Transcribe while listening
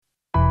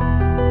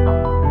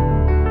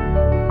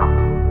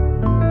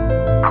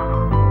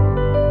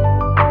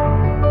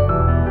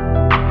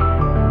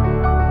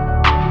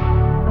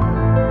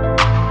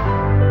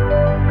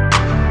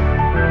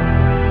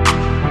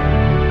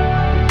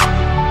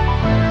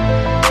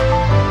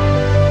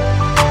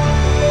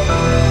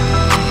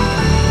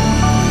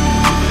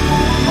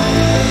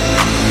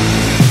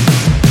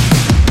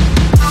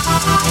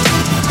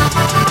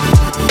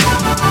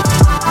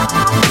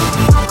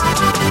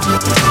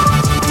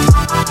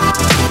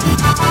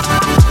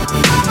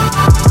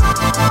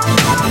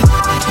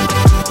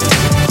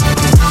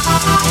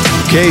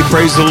Okay,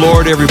 praise the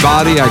Lord,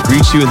 everybody. I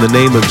greet you in the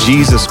name of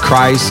Jesus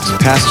Christ.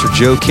 Pastor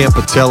Joe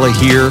Campatella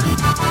here.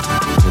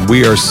 And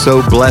we are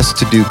so blessed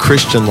to do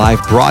Christian Life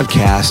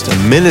Broadcast, a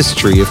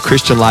ministry of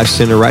Christian Life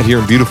Center right here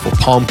in beautiful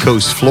Palm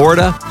Coast,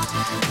 Florida,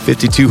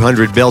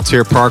 5200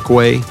 Belterre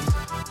Parkway,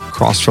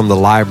 across from the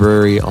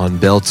library on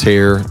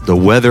Belterre. The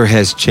weather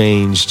has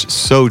changed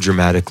so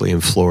dramatically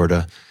in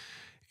Florida,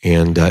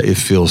 and it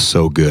feels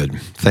so good.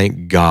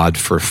 Thank God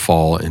for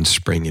fall and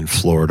spring in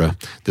Florida.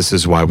 This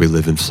is why we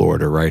live in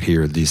Florida right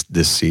here this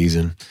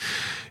season.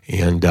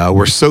 And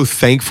we're so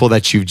thankful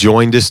that you've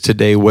joined us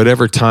today,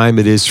 whatever time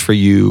it is for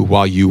you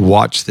while you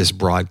watch this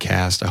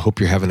broadcast. I hope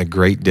you're having a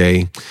great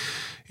day.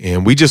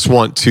 And we just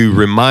want to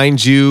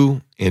remind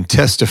you and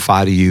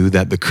testify to you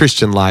that the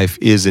Christian life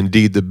is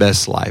indeed the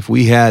best life.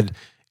 We had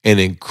an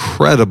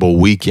incredible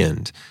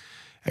weekend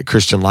at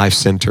Christian Life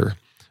Center.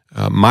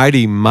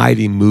 Mighty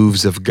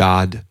moves of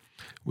God.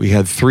 We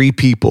had 3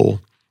 people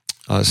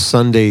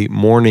Sunday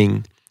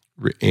morning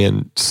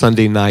and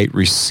Sunday night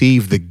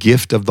receive the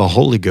gift of the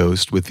Holy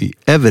Ghost with the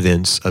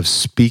evidence of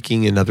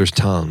speaking in other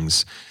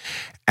tongues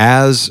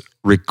as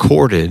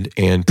recorded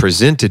and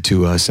presented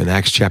to us in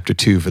Acts chapter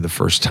 2 for the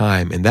first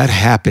time. And that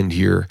happened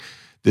here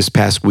this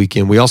past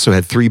weekend. We also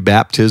had 3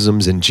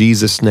 baptisms in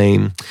Jesus'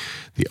 name,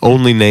 the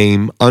only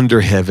name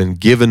under heaven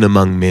given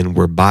among men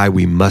whereby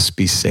we must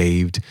be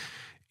saved.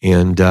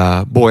 And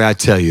boy, I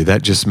tell you,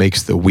 that just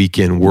makes the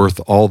weekend worth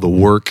all the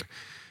work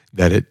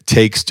that it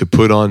takes to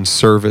put on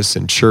service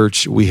and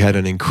church. We had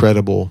an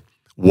incredible,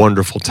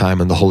 wonderful time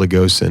in the Holy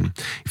Ghost. And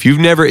if you've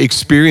never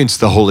experienced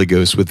the Holy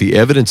Ghost with the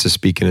evidence of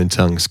speaking in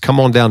tongues,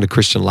 come on down to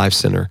Christian Life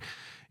Center,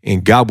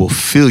 and God will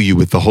fill you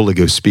with the Holy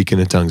Ghost speaking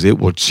in tongues. It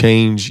will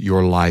change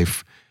your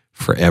life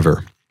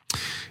forever.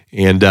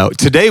 And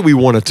today we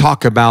want to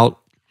talk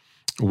about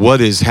what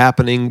is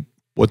happening,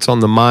 what's on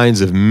the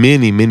minds of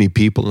many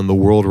people in the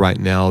world right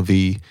now,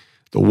 the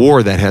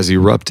war that has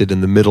erupted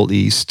in the Middle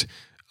East.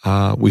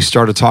 We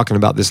started talking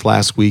about this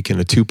last week in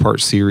a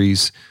 2-part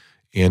series,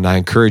 and I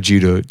encourage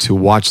you to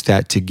watch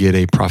that to get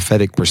a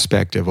prophetic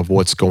perspective of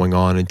what's going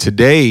on. And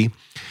today,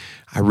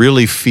 I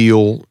really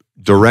feel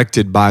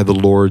directed by the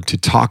Lord to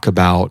talk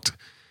about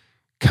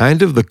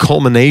kind of the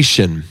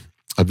culmination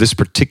of this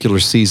particular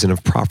season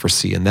of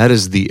prophecy, and that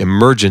is the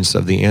emergence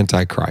of the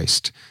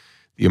Antichrist.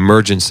 The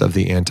emergence of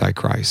the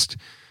Antichrist.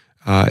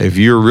 If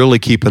you're really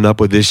keeping up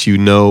with this, you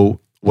know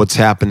what's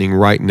happening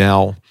right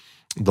now.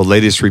 The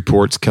latest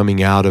reports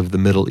coming out of the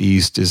Middle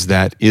East is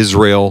that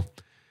Israel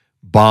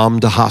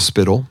bombed a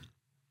hospital.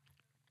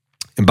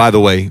 And by the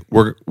way,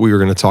 we were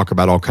going to talk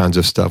about all kinds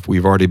of stuff.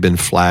 We've already been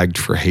flagged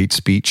for hate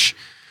speech.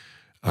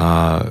 We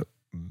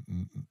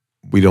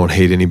don't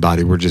hate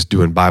anybody. We're just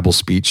doing Bible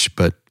speech.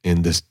 But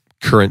in this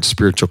current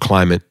spiritual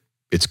climate,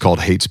 it's called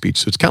hate speech.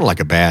 So it's kind of like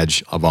a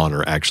badge of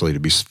honor, actually, to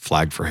be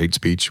flagged for hate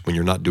speech when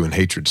you're not doing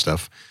hatred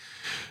stuff.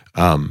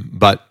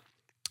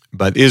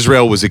 But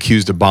Israel was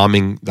accused of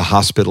bombing the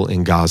hospital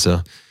in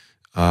Gaza.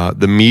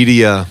 The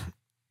media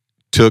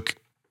took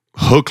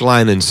hook,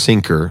 line, and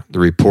sinker the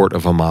report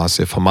of Hamas.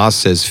 If Hamas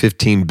says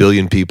 15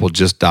 billion people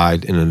just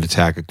died in an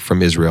attack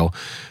from Israel,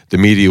 the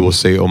media will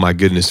say, oh my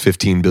goodness,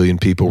 15 billion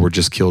people were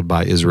just killed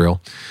by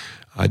Israel.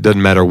 It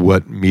doesn't matter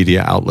what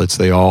media outlets,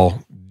 they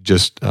all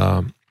just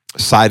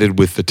sided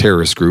with the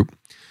terrorist group.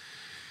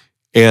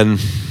 And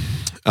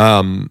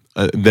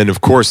then,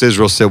 of course,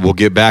 Israel said, we'll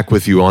get back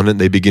with you on it.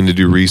 They began to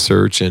do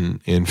research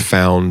and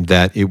found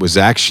that it was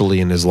actually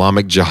an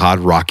Islamic Jihad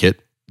rocket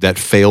that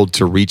failed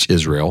to reach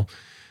Israel,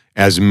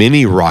 as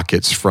many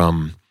rockets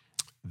from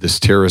this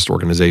terrorist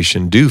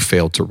organization do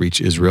fail to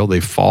reach Israel. They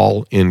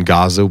fall in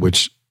Gaza,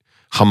 which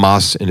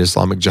Hamas and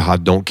Islamic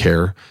Jihad don't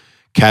care.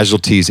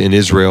 Casualties in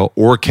Israel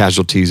or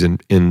casualties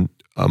in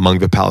among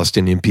the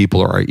Palestinian people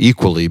are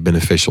equally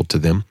beneficial to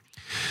them.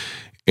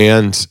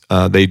 And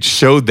they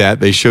showed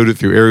that. They showed it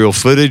through aerial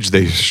footage.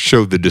 They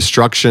showed the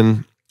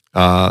destruction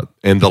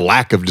and the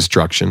lack of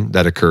destruction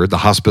that occurred. The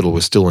hospital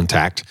was still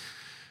intact.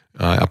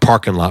 A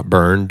parking lot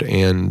burned,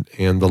 and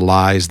the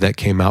lies that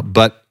came out.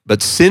 But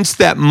since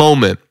that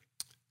moment,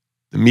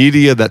 the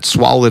media that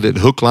swallowed it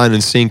hook, line,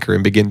 and sinker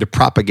and began to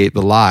propagate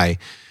the lie,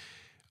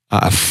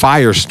 a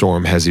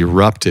firestorm has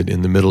erupted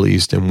in the Middle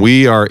East. And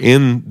we are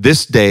in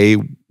this day,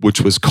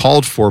 which was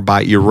called for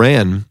by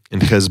Iran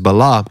and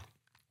Hezbollah,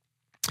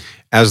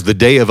 as the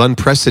day of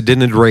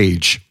unprecedented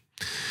rage.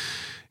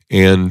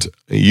 And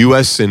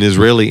U.S. and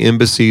Israeli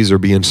embassies are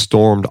being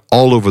stormed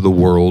all over the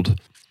world,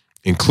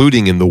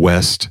 including in the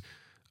West.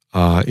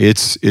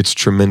 It's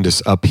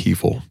tremendous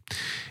upheaval.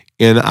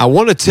 And I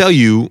want to tell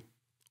you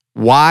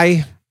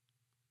why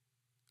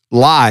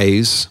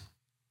lies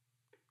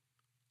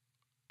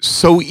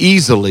so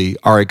easily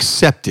are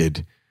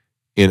accepted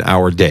in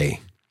our day.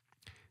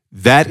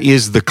 That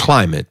is the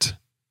climate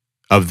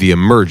of the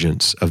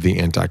emergence of the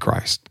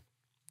Antichrist.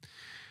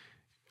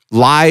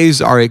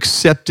 Lies are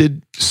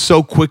accepted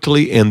so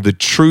quickly, and the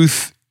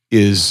truth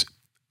is,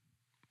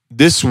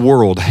 this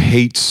world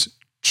hates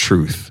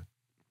truth.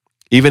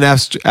 Even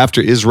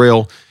after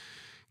Israel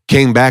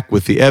came back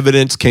with the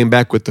evidence, came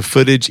back with the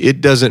footage, it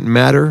doesn't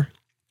matter.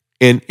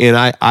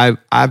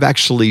 I've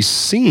actually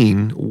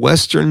seen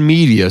Western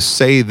media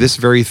say this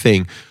very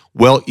thing.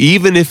 Well,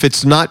 even if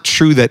it's not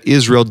true that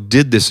Israel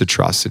did this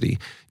atrocity,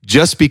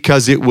 just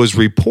because it was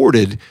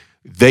reported,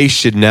 they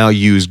should now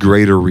use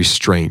greater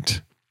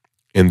restraint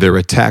in their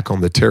attack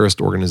on the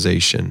terrorist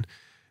organization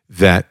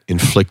that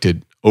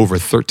inflicted over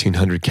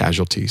 1,300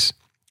 casualties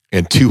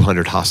and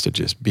 200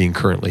 hostages being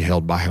currently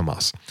held by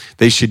Hamas.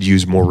 They should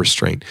use more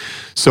restraint.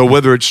 So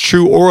whether it's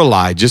true or a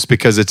lie, just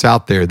because it's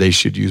out there, they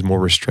should use more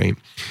restraint.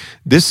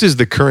 This is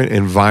the current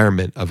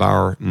environment of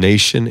our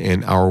nation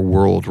and our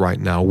world right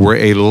now, where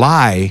a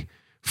lie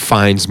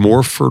finds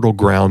more fertile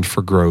ground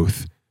for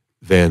growth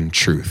than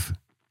truth.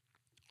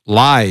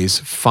 Lies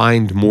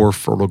find more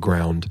fertile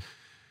ground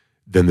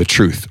than the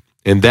truth.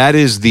 And that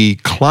is the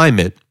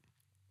climate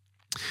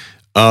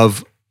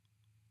of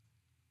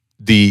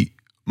the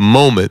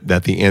moment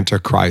that the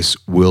Antichrist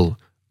will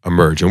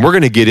emerge. And we're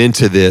going to get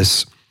into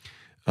this.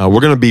 We're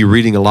going to be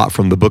reading a lot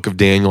from the book of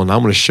Daniel, and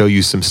I'm going to show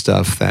you some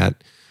stuff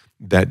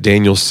that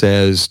Daniel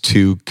says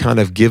to kind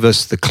of give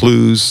us the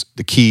clues,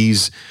 the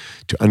keys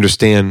to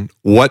understand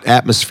what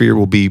atmosphere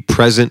will be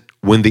present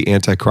when the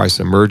Antichrist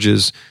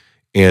emerges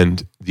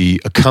and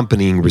the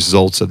accompanying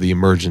results of the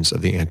emergence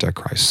of the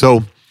Antichrist.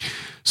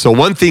 So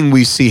one thing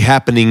we see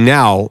happening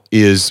now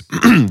is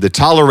the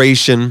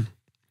toleration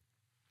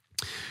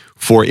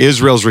for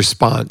Israel's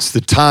response,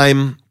 the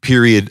time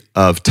period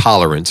of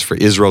tolerance for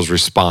Israel's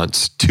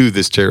response to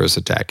this terrorist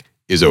attack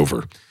is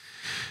over.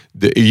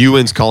 The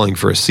UN's calling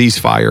for a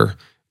ceasefire.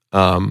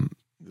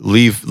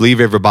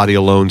 Leave everybody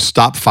alone.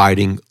 Stop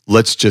fighting.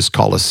 Let's just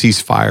call a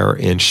ceasefire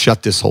and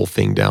shut this whole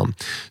thing down.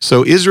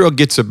 So Israel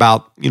gets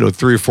about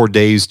 3 or 4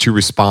 days to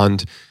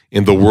respond,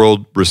 and the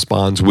world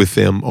responds with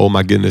them. Oh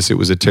my goodness, it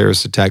was a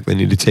terrorist attack. They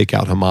need to take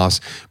out Hamas.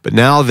 But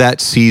now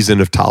that season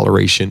of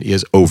toleration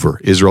is over.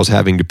 Israel's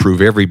having to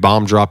prove every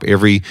bomb drop,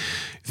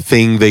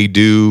 everything they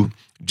do.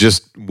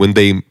 Just when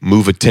they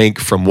move a tank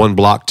from one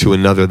block to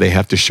another, they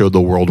have to show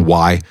the world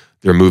why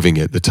they're moving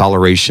it. The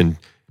toleration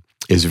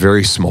is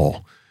very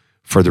small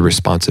for the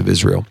response of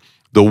Israel.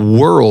 The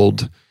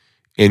world,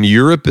 and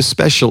Europe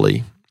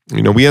especially,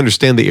 we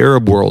understand the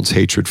Arab world's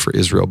hatred for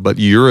Israel, but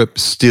Europe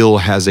still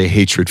has a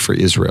hatred for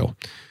Israel.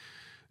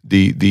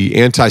 The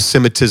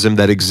anti-Semitism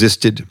that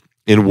existed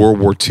in World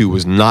War II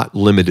was not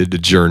limited to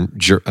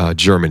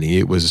Germany.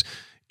 It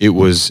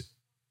was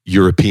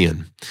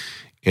European,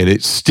 and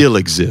it still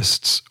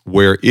exists,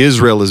 where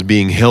Israel is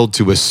being held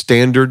to a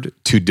standard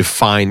to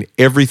define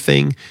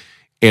everything,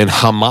 and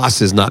Hamas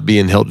is not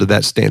being held to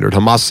that standard.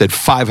 Hamas said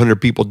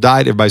 500 people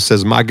died. Everybody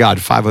says, my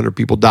God, 500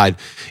 people died.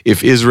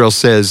 If Israel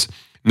says,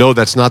 no,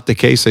 that's not the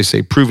case, they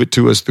say, prove it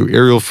to us through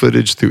aerial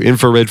footage, through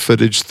infrared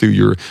footage, through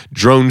your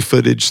drone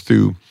footage,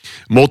 through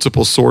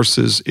multiple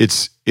sources.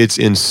 It's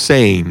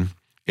insane.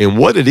 And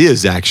what it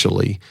is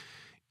actually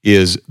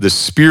is the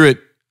spirit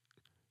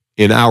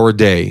in our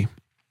day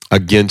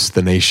against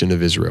the nation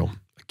of Israel,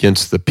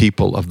 against the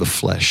people of the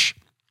flesh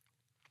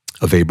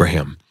of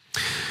Abraham.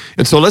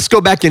 And so let's go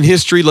back in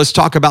history. Let's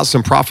talk about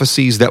some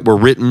prophecies that were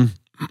written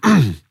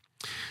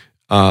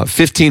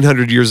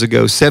 1,500 years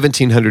ago,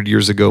 1,700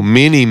 years ago,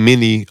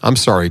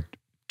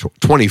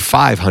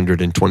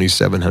 2,500 and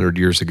 2,700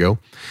 years ago.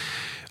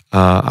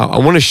 I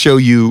want to show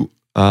you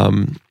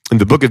in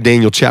the book of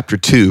Daniel chapter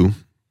 2,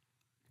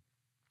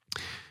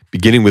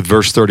 beginning with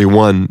verse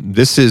 31.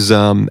 This is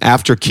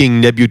after King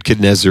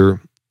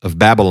Nebuchadnezzar of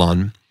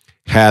Babylon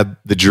had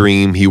the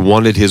dream. He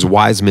wanted his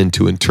wise men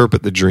to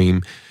interpret the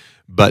dream,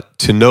 but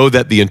to know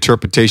that the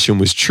interpretation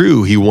was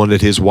true, he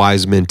wanted his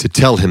wise men to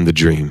tell him the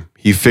dream.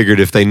 He figured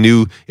if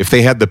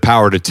they had the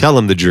power to tell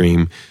him the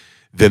dream,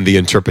 then the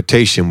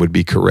interpretation would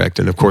be correct.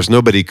 And of course,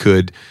 nobody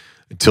could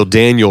until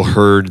Daniel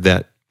heard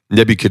that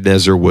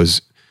Nebuchadnezzar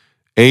was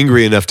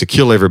angry enough to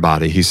kill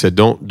everybody. He said,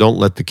 don't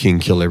let the king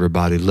kill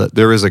everybody.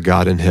 There is a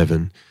God in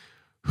heaven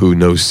who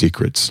knows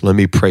secrets. Let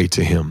me pray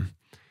to him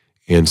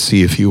and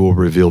see if he will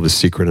reveal the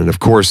secret. And of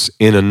course,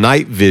 in a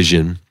night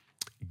vision,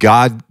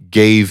 God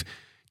gave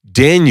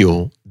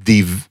Daniel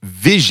the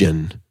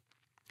vision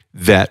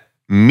that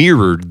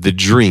mirrored the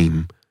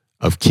dream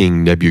of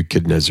King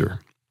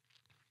Nebuchadnezzar.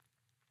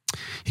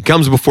 He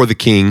comes before the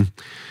king,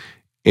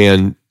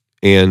 and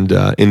in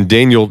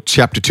Daniel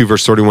chapter 2,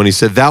 verse 31, he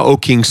said, "Thou, O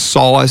king,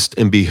 sawest,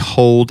 and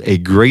behold, a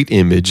great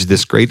image,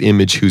 this great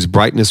image whose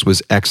brightness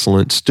was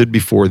excellent, stood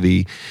before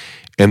thee,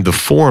 and the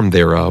form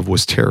thereof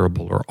was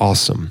terrible," or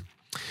awesome.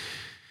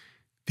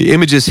 The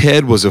image's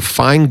head was of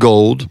fine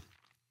gold,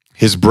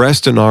 his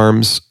breast and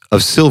arms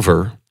of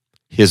silver,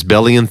 his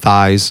belly and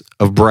thighs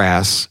of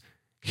brass,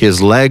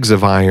 his legs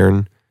of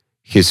iron,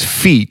 his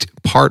feet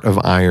part of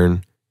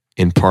iron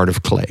and part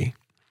of clay.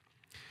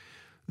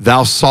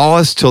 Thou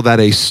sawest till that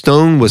a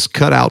stone was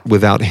cut out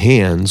without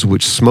hands,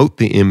 which smote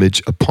the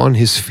image upon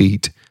his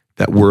feet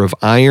that were of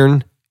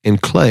iron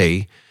and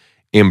clay,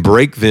 and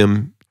brake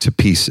them to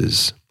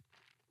pieces.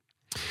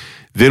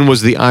 Then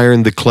was the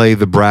iron, the clay,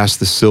 the brass,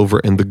 the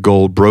silver, and the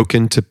gold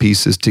broken to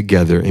pieces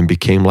together, and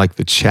became like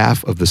the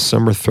chaff of the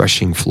summer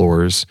threshing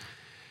floors,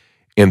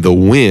 and the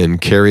wind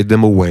carried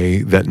them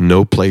away, that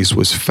no place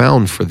was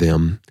found for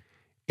them.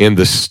 And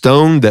the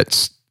stone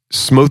that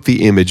smote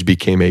the image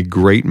became a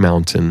great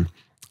mountain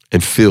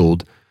and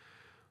filled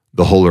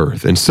the whole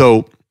earth. And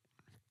so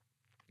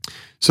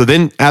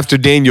then after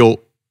Daniel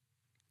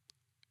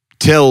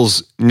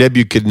tells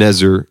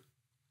Nebuchadnezzar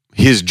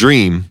his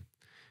dream,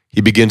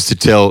 he begins to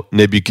tell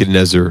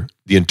Nebuchadnezzar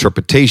the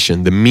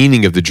interpretation, the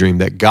meaning of the dream,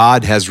 that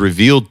God has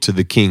revealed to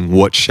the king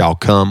what shall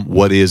come,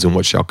 what is and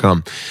what shall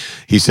come.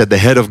 He said, the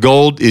head of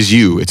gold is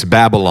you, it's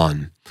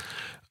Babylon.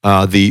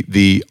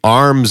 The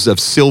arms of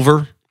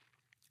silver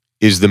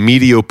is the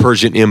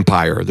Medo-Persian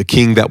Empire, the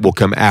king that will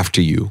come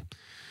after you.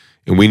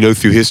 And we know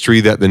through history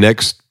that the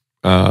next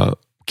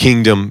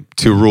kingdom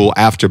to rule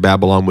after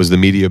Babylon was the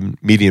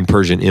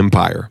Median-Persian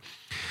Empire.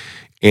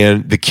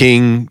 And the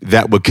king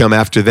that would come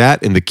after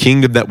that, and the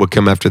kingdom that would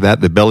come after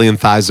that, the belly and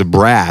thighs of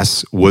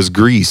brass, was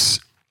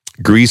Greece.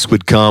 Greece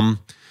would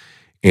come,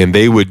 and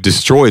they would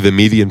destroy the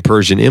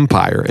Median-Persian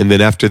Empire. And then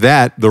after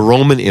that, the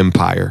Roman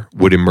Empire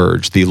would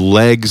emerge. The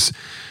legs,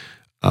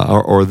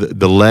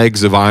 the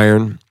legs of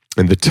iron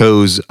and the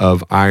toes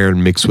of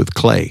iron mixed with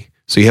clay.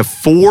 So you have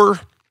 4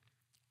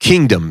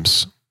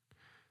 kingdoms: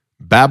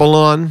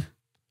 Babylon,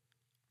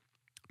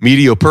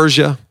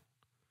 Medo-Persia,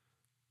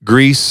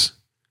 Greece,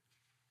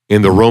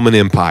 and the Roman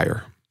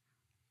Empire.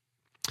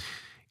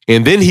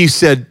 And then he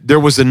said there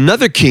was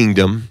another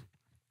kingdom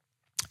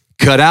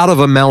cut out of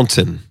a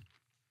mountain.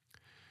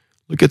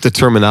 Look at the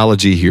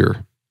terminology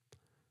here.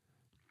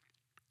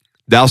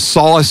 Thou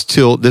sawest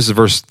till, this is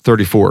verse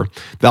 34,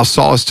 thou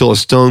sawest till a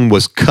stone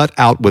was cut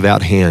out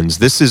without hands.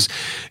 This is,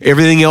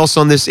 everything else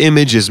on this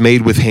image is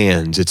made with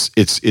hands.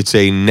 It's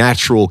a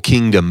natural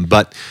kingdom,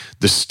 but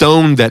the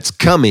stone that's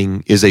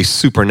coming is a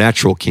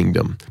supernatural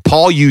kingdom.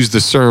 Paul used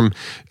the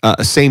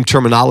same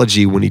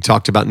terminology when he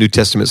talked about New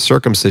Testament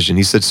circumcision.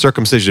 He said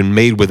circumcision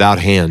made without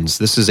hands.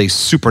 This is a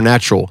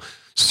supernatural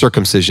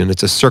circumcision.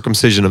 It's a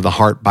circumcision of the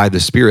heart by the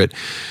Spirit.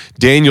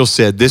 Daniel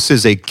said this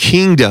is a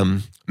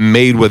kingdom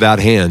made without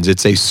hands.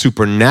 It's a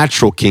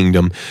supernatural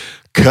kingdom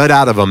cut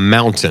out of a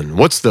mountain.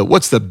 What's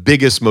the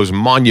biggest, most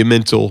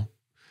monumental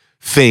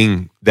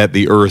thing that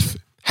the earth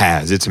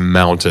has? It's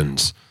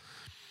mountains.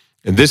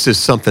 And this is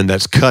something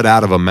that's cut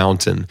out of a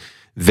mountain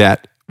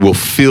that will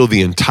fill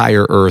the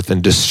entire earth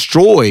and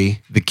destroy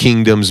the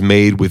kingdoms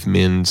made with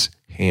men's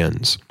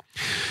hands.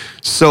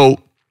 So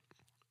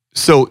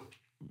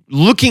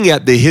looking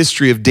at the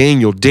history of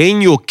Daniel,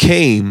 Daniel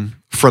came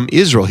from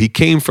Israel. He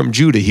came from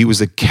Judah. He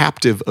was a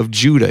captive of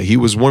Judah. He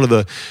was one of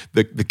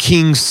the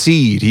king's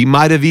seed. He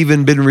might have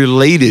even been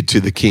related to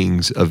the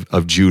kings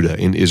of Judah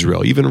in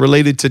Israel, even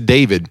related to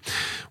David.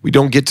 We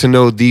don't get to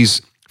know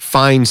these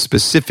fine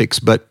specifics,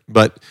 but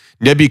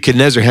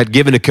Nebuchadnezzar had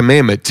given a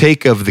commandment,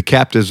 take of the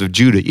captives of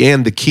Judah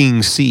and the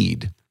king's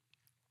seed.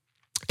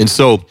 And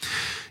so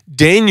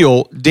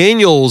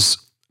Daniel's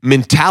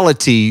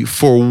mentality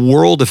for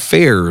world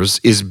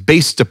affairs is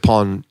based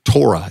upon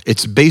Torah.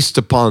 It's based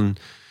upon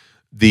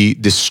the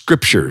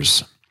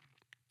scriptures,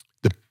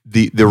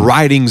 the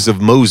writings of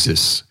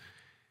Moses.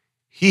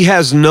 He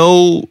has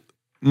no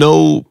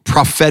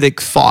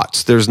prophetic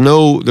thoughts. There's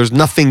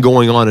nothing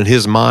going on in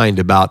his mind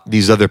about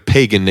these other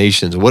pagan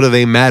nations. What do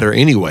they matter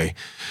anyway?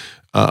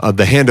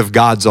 The hand of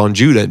God's on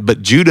Judah,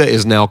 but Judah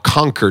is now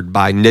conquered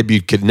by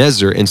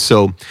Nebuchadnezzar. And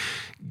so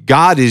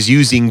God is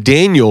using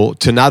Daniel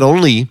to not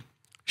only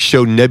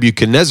show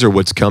Nebuchadnezzar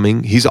what's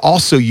coming, he's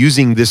also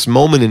using this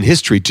moment in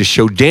history to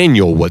show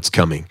Daniel what's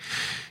coming.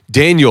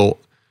 Daniel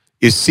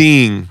is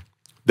seeing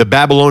the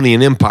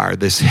Babylonian Empire,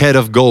 this head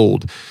of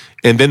gold,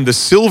 and then the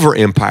silver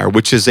empire,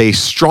 which is a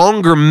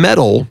stronger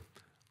metal,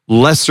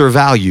 lesser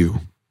value,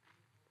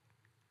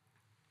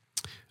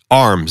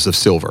 arms of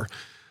silver.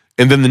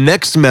 And then the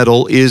next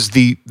metal is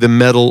the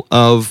metal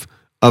of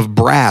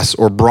brass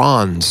or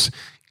bronze.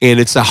 And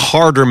it's a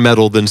harder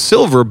metal than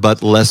silver,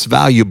 but less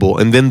valuable.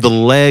 And then the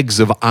legs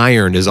of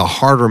iron is a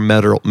harder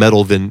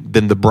metal than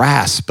the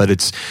brass, but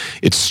it's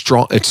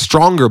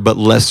stronger but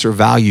lesser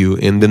value.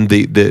 And then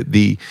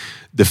the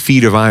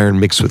feet of iron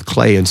mixed with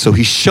clay. And so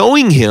he's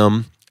showing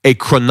him a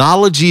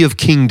chronology of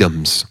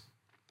kingdoms.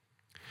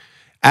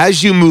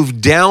 As you move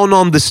down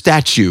on the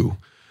statue,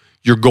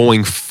 you're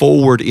going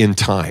forward in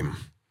time.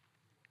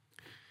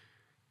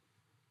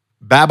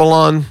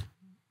 Babylon,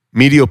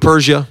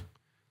 Medo-Persia,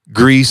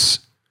 Greece,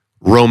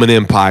 Roman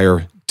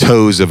Empire,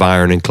 toes of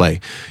iron and clay.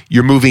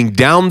 You're moving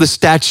down the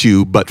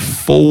statue, but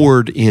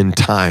forward in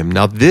time.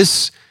 Now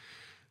this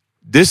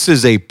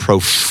is a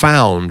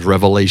profound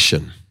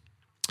revelation,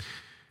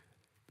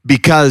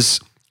 because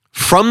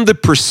from the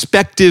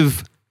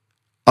perspective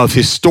of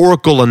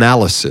historical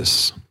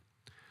analysis,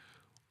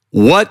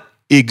 what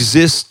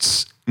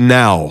exists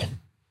now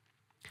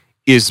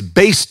is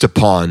based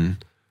upon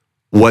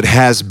what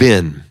has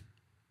been.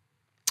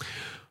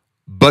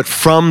 But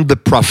from the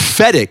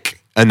prophetic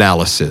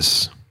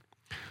analysis,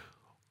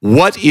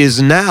 what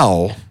is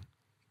now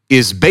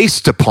is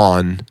based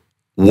upon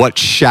what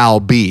shall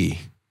be.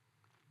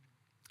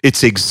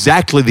 It's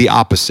exactly the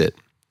opposite.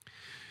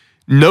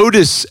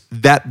 Notice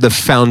that the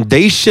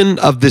foundation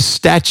of this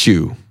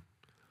statue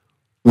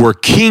were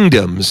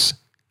kingdoms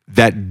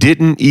that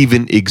didn't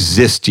even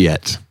exist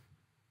yet.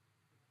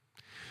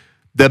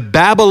 The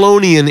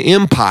Babylonian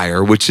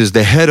Empire, which is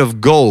the head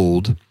of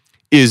gold,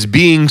 is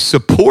being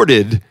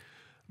supported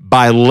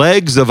by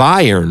legs of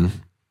iron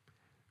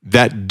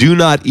that do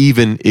not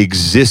even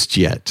exist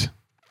yet.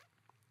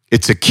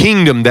 It's a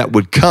kingdom that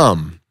would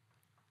come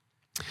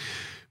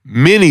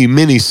many,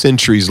 many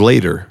centuries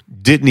later,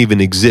 didn't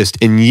even exist.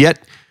 And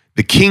yet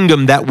the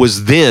kingdom that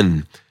was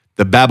then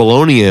the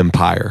Babylonian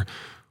Empire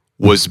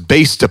was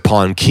based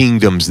upon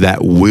kingdoms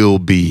that will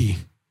be.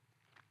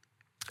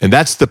 And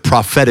that's the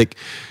prophetic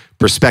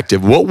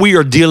perspective. What we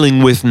are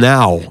dealing with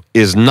now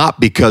is not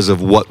because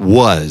of what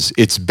was.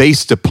 It's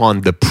based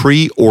upon the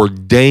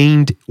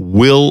preordained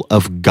will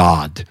of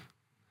God.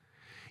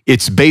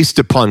 It's based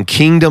upon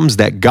kingdoms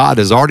that God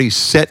has already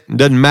set. It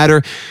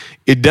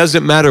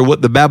doesn't matter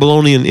what the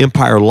Babylonian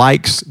Empire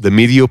likes. The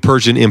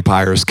Medo-Persian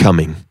Empire is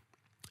coming.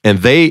 And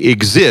they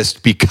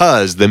exist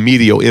because the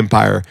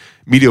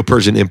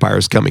Medo-Persian Empire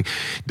is coming.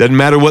 Doesn't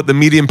matter what the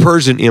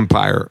Median-Persian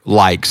Empire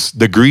likes.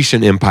 The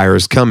Grecian Empire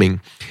is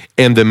coming.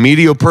 And the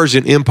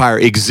Medo-Persian Empire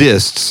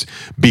exists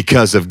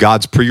because of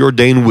God's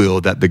preordained will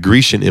that the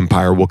Grecian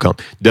Empire will come.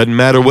 Doesn't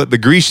matter what the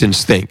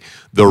Grecians think.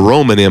 The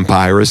Roman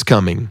Empire is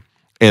coming.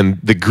 And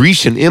the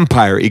Grecian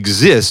Empire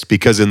exists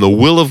because in the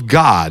will of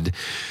God,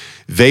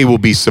 they will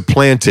be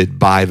supplanted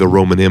by the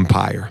Roman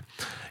Empire.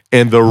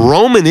 And the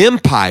Roman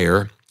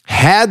Empire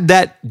had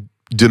that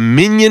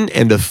dominion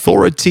and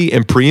authority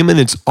and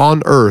preeminence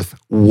on earth.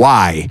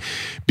 Why?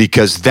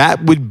 Because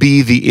that would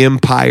be the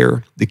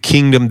empire, the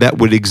kingdom that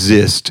would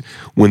exist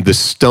when the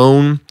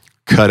stone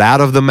cut out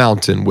of the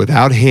mountain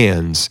without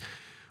hands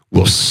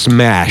will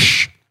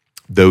smash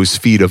those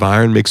feet of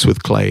iron mixed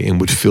with clay and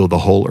would fill the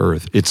whole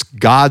earth. It's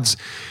God's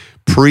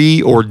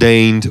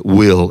preordained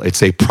will.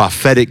 It's a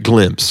prophetic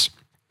glimpse.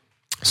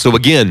 So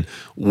again,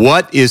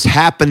 what is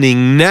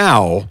happening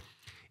now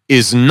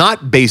is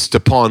not based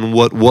upon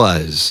what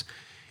was.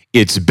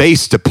 It's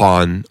based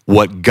upon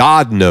what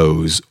God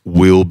knows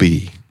will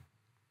be.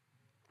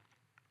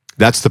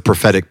 That's the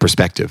prophetic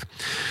perspective.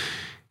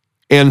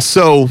 And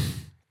so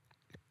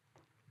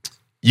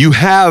you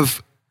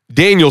have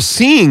Daniel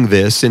seeing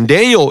this, and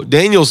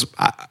Daniel's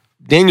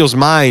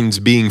mind's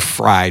being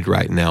fried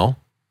right now.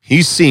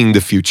 He's seeing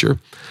the future.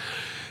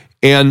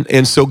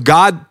 And so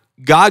God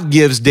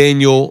gives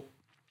Daniel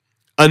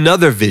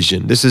another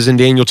vision. This is in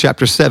Daniel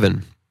chapter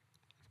 7.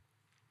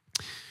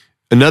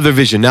 Another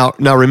vision. Now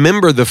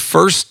remember, the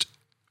first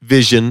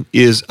vision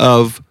is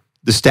of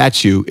the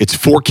statue. It's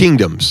 4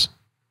 kingdoms.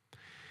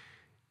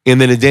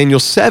 And then in Daniel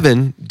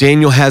 7,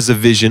 Daniel has a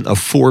vision of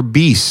 4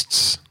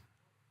 beasts.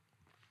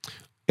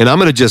 And I'm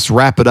going to just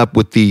wrap it up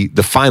with the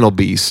final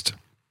beast.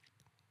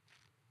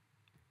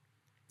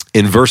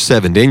 In verse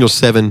 7, Daniel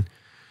 7,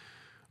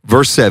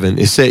 verse 7,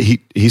 it said,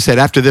 he said,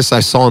 after this I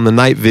saw in the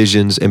night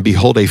visions, and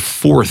behold, a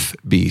 4th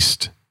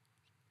beast,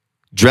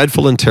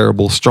 dreadful and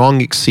terrible,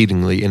 strong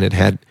exceedingly, and it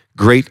had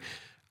great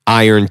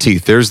iron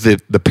teeth. There's the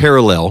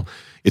parallel.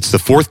 It's the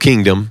 4th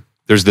kingdom.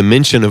 There's the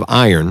mention of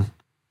iron,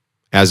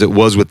 as it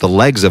was with the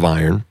legs of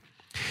iron.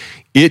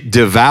 It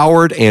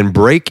devoured and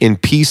brake in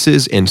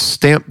pieces and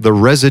stamped the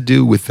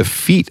residue with the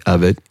feet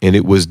of it, and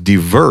it was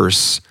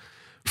diverse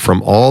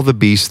from all the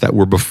beasts that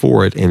were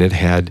before it, and it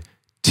had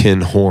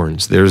 10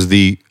 horns. There's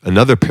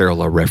another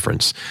parallel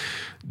reference.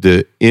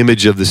 The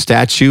image of the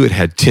statue, it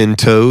had 10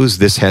 toes.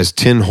 This has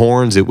 10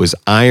 horns. It was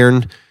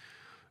iron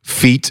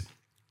feet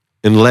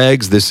and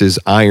legs. This is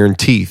iron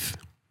teeth.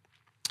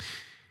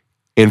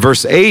 In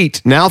verse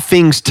 8, now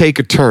things take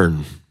a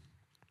turn.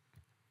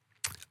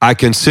 I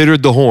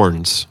considered the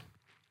horns,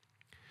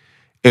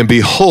 and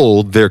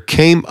behold, there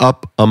came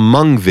up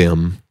among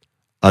them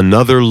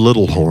another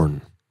little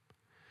horn,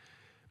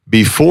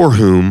 before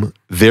whom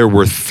there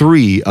were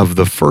 3 of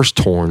the first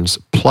horns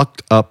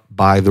plucked up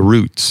by the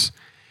roots.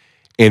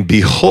 And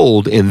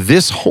behold, in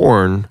this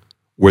horn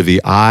were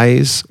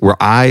eyes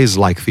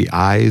like the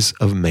eyes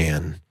of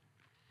man,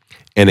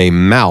 and a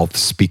mouth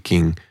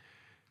speaking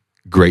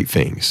great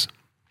things.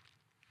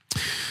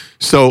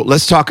 So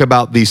let's talk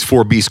about these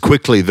 4 beasts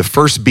quickly. The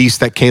first beast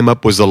that came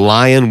up was a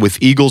lion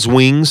with eagle's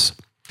wings.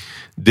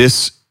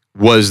 This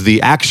was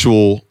the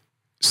actual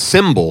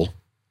symbol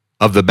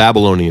of the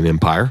Babylonian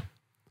Empire.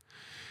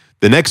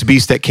 The next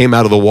beast that came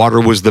out of the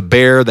water was the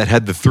bear that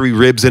had the 3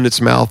 ribs in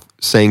its mouth,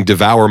 saying,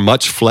 devour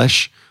much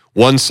flesh.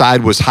 One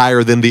side was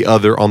higher than the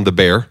other on the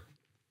bear.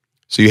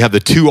 So you have the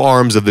 2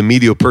 arms of the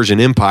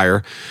Medo-Persian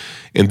Empire.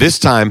 And this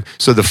time,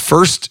 so the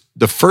first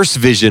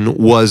vision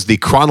was the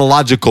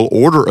chronological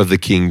order of the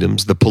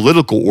kingdoms, the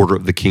political order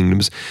of the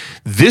kingdoms.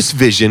 This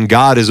vision,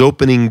 God is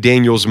opening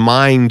Daniel's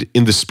mind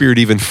in the spirit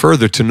even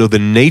further to know the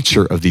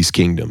nature of these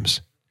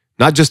kingdoms.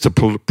 Not just a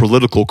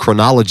political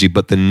chronology,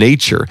 but the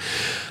nature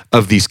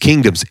of these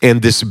kingdoms.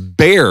 And this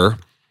bear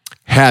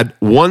had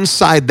one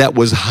side that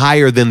was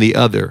higher than the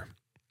other.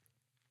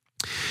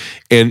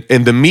 And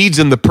the Medes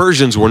and the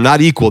Persians were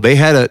not equal. They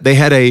had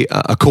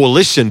a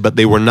coalition, but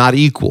they were not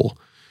equal.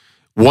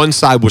 One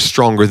side was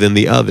stronger than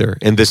the other,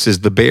 and this is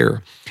the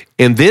bear.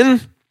 And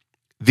then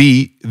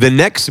the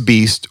next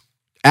beast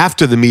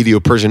after the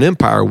Medo-Persian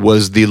Empire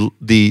was the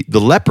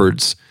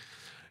leopards,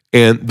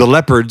 And the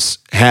leopards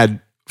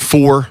had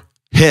 4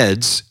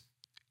 heads.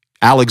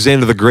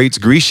 Alexander the Great's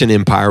Grecian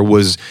Empire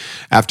was,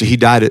 after he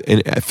died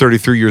at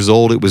 33 years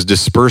old, it was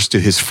dispersed to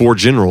his 4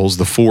 generals,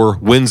 the 4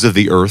 winds of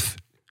the earth,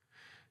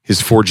 his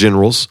 4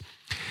 generals.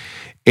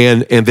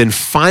 And then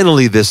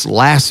finally, this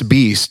last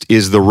beast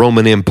is the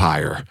Roman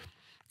Empire.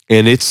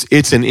 And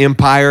it's an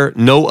empire.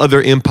 No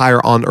other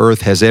empire on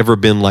earth has ever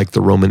been like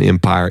the Roman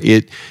Empire.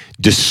 It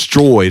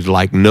destroyed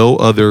like no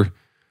other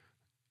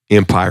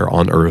empire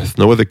on earth,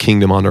 no other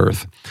kingdom on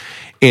earth.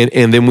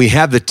 And then we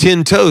have the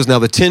 10 toes. Now,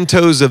 the 10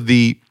 toes of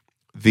the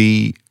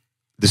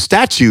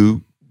statue,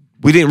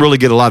 we didn't really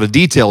get a lot of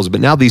details, but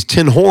now these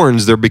 10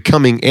 horns, they're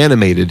becoming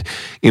animated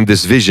in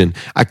this vision.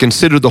 I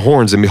considered the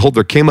horns, and behold,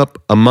 there came up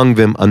among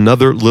them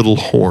another little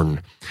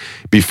horn,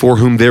 before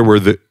whom there were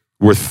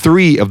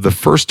 3 of the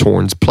first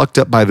horns plucked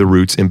up by the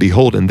roots, and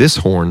behold, in this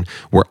horn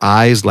were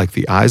eyes like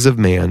the eyes of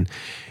man,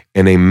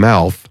 and a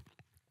mouth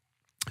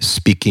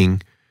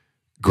speaking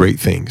great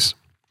things.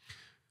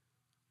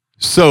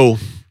 So,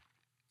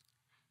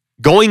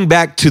 going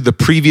back to the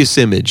previous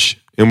image,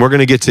 and we're going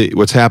to get to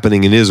what's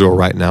happening in Israel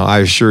right now, I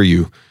assure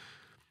you.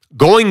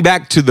 Going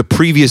back to the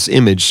previous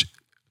image,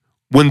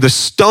 when the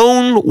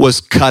stone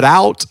was cut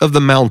out of the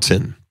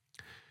mountain,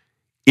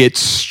 it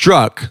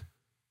struck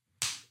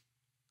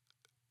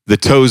the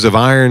toes of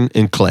iron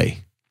and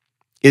clay.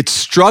 It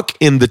struck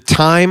in the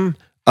time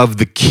of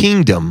the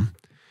kingdom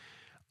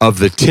of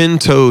the 10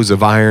 toes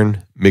of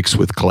iron mixed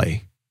with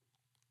clay.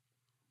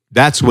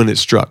 That's when it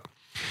struck.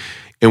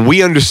 And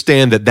we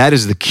understand that that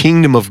is the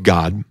kingdom of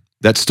God.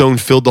 That stone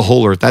filled the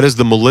whole earth. That is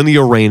the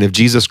millennial reign of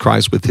Jesus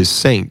Christ with his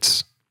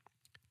saints.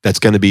 That's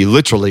going to be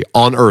literally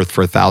on earth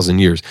for 1,000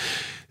 years.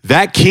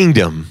 That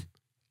kingdom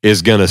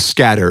is going to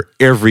scatter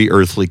every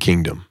earthly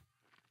kingdom.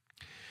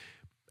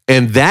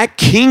 And that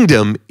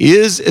kingdom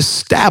is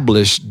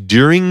established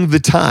during the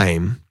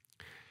time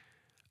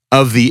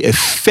of the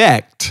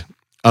effect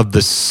of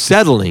the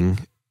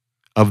settling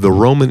of the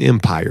Roman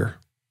Empire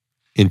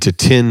into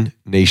 10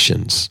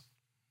 nations.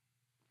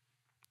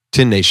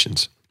 10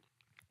 nations.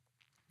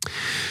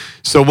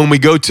 So when we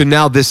go to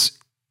now this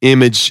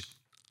image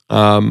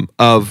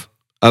of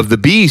the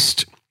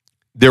beast,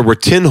 there were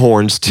 10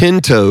 horns, 10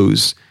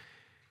 toes,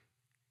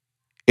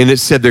 and it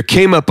said there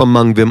came up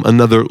among them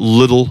another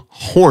little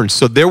horn.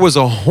 So there was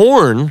a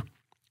horn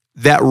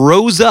that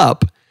rose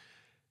up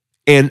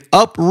and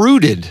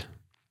uprooted.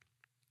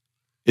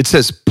 It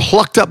says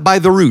plucked up by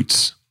the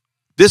roots.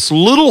 This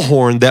little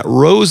horn that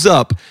rose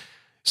up.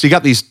 So you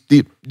got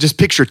just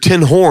picture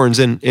 10 horns,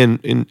 and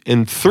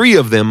 3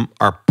 of them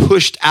are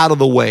pushed out of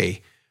the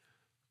way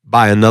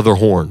by another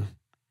horn.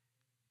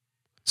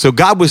 So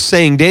God was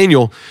saying,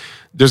 Daniel,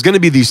 there's going to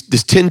be this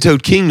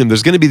 10-toed kingdom.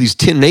 There's going to be these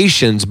 10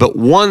 nations, but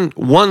one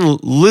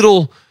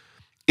little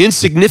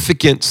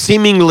insignificant,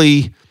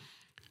 seemingly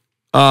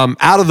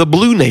out of the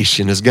blue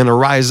nation is going to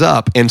rise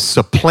up and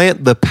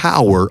supplant the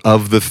power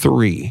of the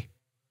 3.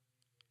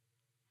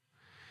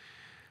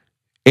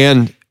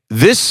 And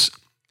this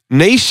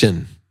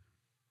nation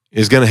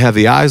is going to have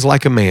the eyes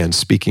like a man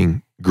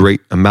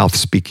a mouth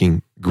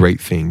speaking great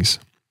things.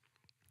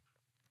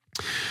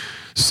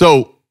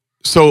 So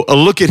a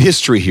look at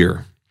history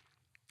here.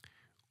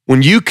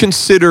 When you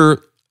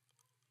consider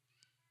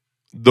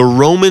the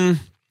Roman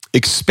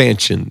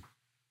expansion,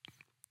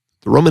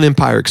 the Roman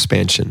Empire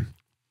expansion,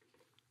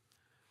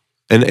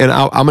 and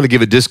I'm going to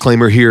give a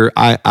disclaimer here.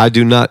 I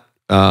do not.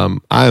 I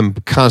am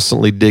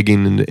constantly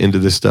digging into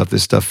this stuff.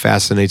 This stuff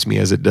fascinates me,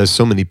 as it does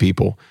so many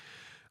people.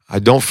 I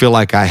don't feel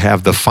like I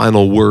have the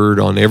final word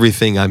on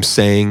everything I'm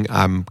saying.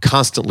 I'm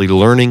constantly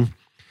learning,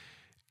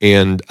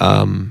 and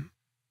I'm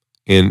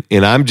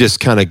just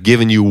kind of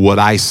giving you what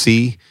I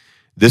see.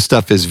 This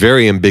stuff is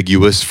very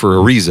ambiguous for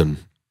a reason.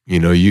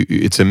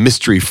 It's a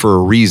mystery for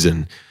a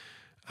reason.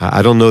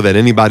 I don't know that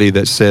anybody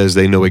that says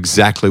they know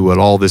exactly what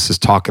all this is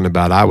talking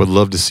about. I would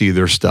love to see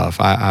their stuff.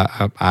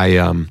 I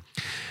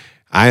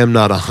am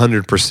not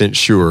 100%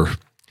 sure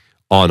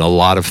on a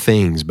lot of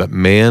things, but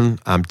man,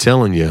 I'm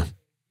telling you,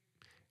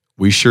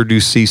 we sure do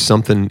see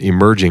something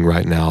emerging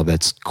right now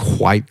that's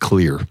quite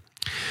clear.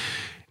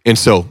 And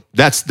so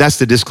that's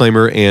the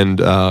disclaimer. And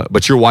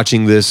but you're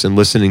watching this and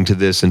listening to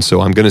this, and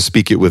so I'm going to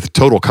speak it with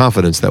total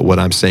confidence that what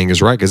I'm saying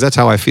is right, because that's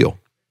how I feel.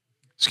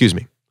 Excuse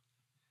me.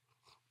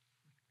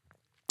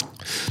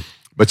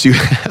 But you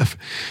have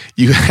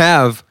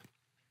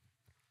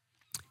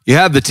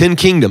the 10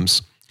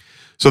 kingdoms.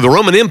 So the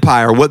Roman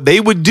Empire, what they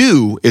would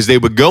do is they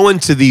would go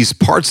into these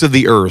parts of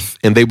the earth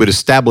and they would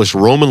establish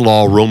Roman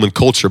law, Roman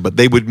culture, but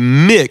they would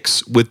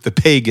mix with the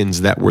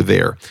pagans that were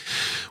there.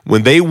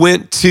 When they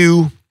went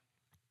to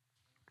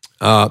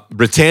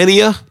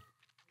Britannia,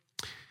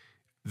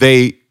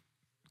 they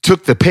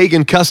took the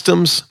pagan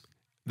customs.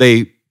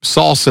 They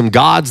saw some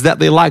gods that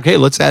they liked. Hey,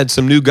 let's add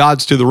some new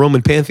gods to the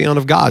Roman pantheon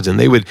of gods. And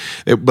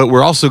but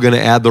we're also going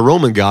to add the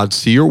Roman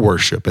gods to your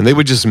worship. And they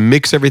would just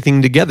mix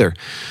everything together.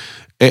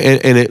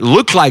 And it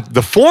looked like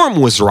the form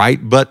was right,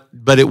 but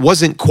it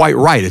wasn't quite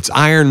right. It's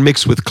iron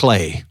mixed with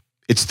clay.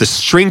 It's the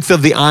strength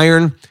of the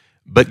iron,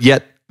 but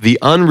yet the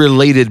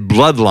unrelated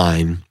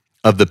bloodline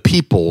of the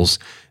peoples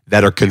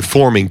that are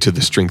conforming to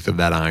the strength of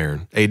that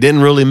iron. They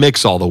didn't really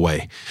mix all the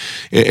way.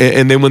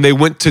 And then when they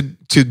went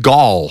to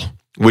Gaul,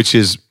 which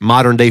is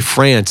modern day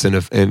France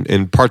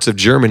and parts of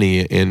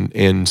Germany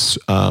and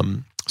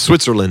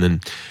Switzerland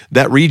and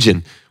that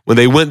region, when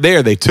they went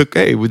there, they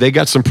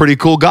got some pretty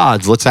cool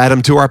gods. Let's add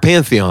them to our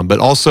pantheon. But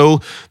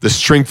also the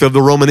strength of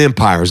the Roman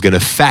Empire is going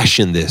to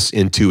fashion this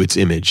into its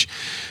image.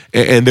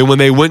 And then when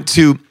they went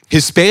to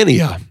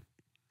Hispania,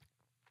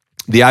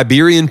 the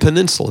Iberian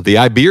Peninsula, the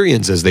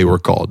Iberians as they were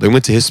called, they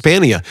went to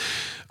Hispania,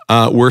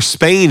 where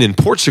Spain and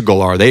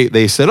Portugal are.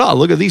 They said, oh,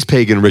 look at these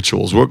pagan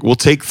rituals. We'll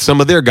take some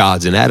of their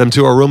gods and add them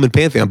to our Roman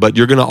pantheon, but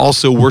you're going to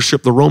also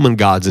worship the Roman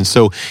gods. And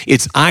so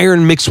it's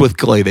iron mixed with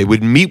clay. They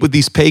would meet with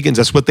these pagans.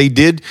 That's what they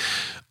did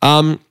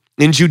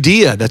in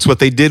Judea. That's what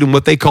they did in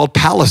what they called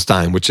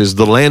Palestine, which is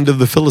the land of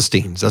the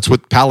Philistines. That's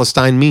what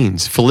Palestine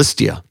means,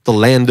 Philistia, the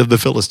land of the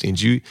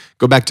Philistines. You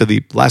go back to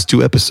the last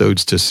 2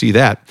 episodes to see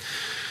that.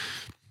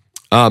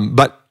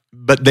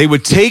 But they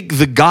would take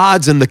the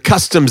gods and the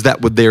customs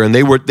that were there, and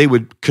they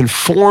would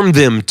conform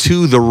them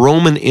to the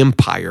Roman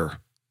Empire.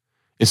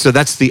 And so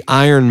that's the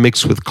iron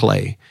mixed with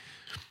clay.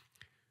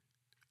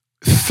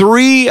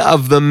 3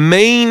 of the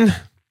main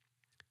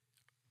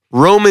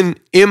Roman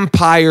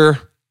Empire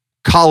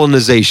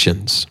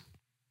colonizations,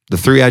 the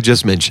 3 I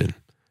just mentioned,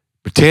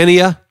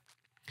 Britannia,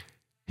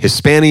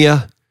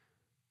 Hispania,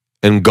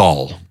 and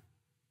Gaul,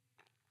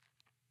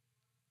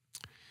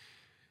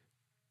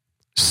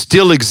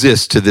 still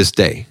exist to this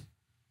day.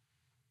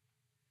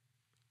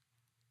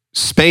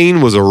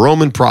 Spain was a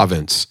Roman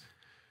province.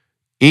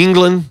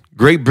 England,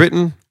 Great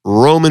Britain,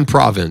 Roman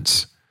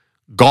province.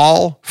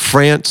 Gaul,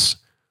 France,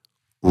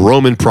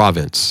 Roman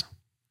province.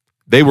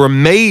 They were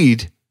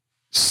made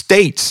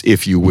states,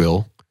 if you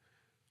will,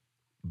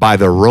 by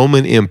the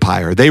Roman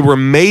Empire. They were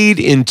made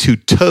into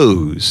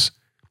toes,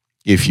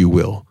 if you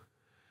will,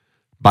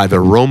 by the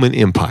Roman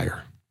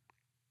Empire.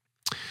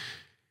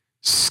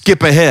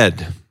 Skip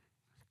ahead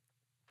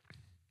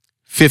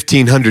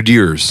 1,500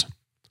 years.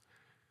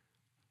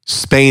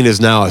 Spain is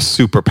now a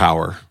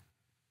superpower.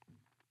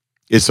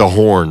 It's a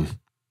horn.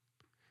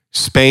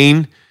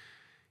 Spain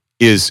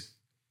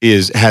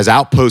has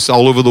outposts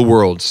all over the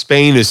world.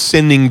 Spain is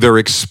sending their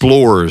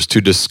explorers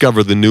to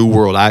discover the new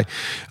world.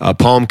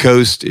 Palm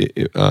Coast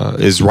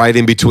is right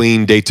in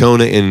between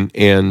Daytona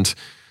and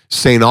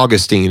St.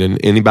 Augustine.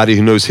 And anybody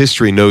who knows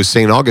history knows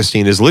St.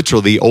 Augustine is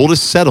literally the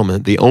oldest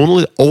settlement, the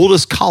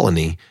oldest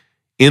colony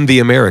in the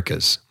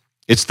Americas.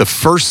 It's the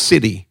first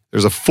city.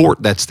 There's a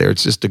fort that's there.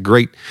 It's just a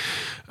great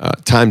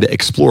time to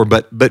explore.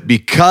 But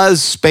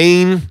because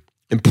Spain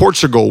and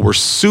Portugal were a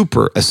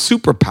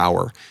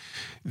superpower,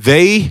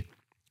 they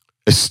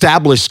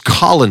established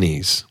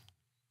colonies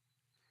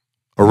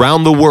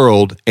around the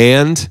world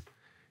and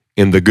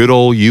in the good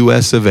old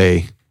U.S. of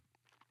A.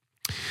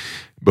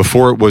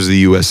 Before it was the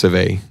U.S. of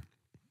A.,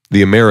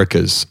 the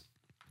Americas.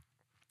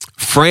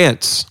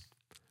 France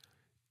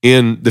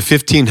in the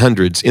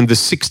 1500s, in the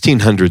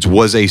 1600s,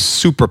 was a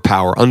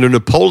superpower. Under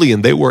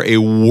Napoleon, they were a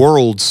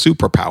world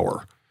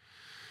superpower.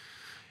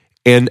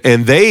 And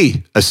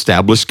they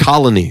established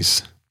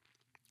colonies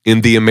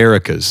in the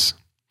Americas.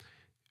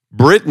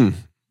 Britain,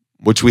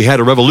 which we had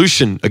a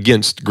revolution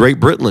against Great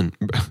Britain.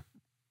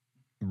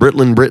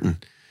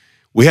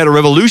 We had a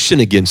revolution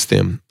against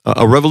them,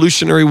 a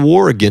revolutionary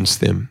war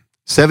against them.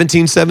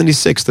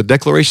 1776, the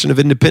Declaration of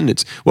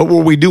Independence. What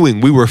were we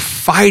doing? We were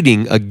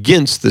fighting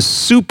against the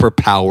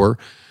superpower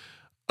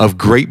of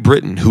Great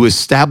Britain, who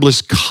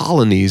established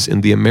colonies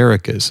in the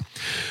Americas.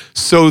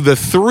 So the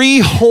 3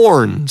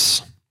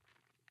 horns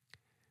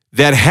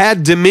that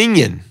had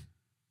dominion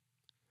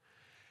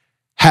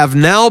have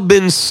now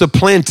been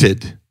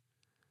supplanted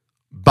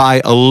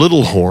by a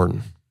little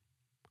horn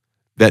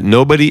that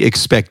nobody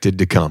expected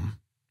to come.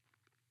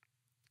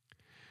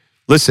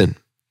 Listen,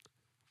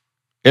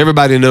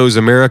 everybody knows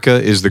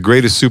America is the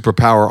greatest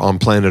superpower on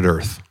planet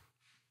Earth,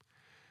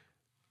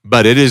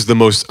 but it is the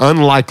most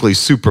unlikely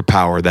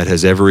superpower that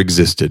has ever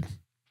existed.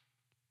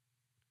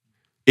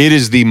 It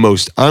is the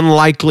most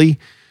unlikely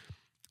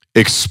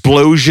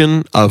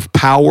explosion of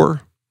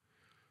power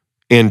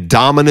and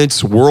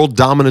dominance, world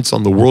dominance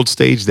on the world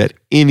stage that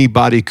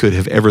anybody could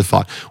have ever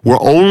thought. We're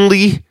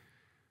only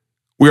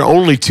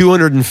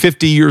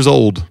 250 years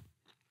old.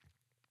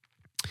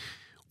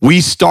 We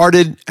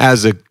started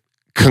as a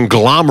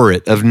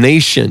conglomerate of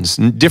nations,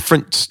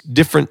 different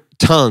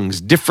tongues,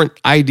 different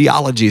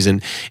ideologies,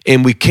 and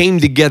we came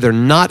together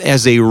not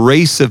as a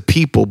race of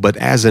people, but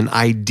as an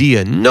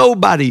idea.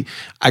 Nobody,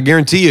 I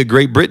guarantee you,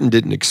 Great Britain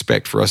didn't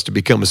expect for us to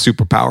become a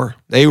superpower.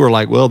 They were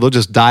like, well, they'll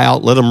just die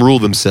out, let them rule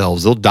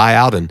themselves. They'll die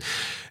out,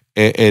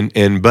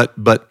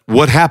 but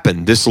what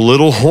happened? This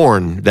little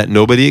horn that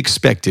nobody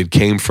expected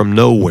came from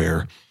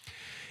nowhere,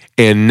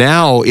 and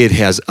now it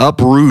has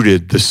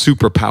uprooted the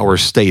superpower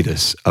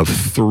status of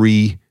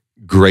 3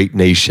 great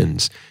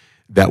nations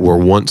that were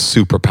once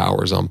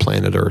superpowers on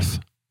planet Earth.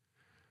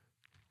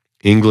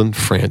 England,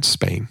 France,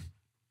 Spain.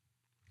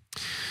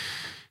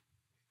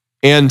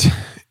 And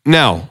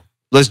now,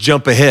 let's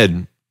jump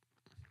ahead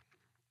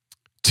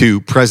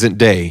to present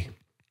day.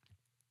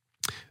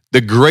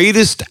 The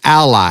greatest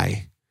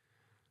ally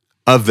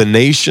of the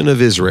nation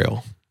of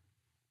Israel,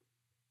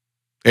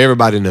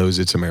 everybody knows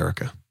it's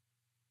America.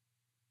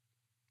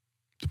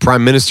 The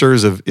prime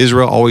ministers of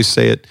Israel always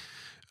say it.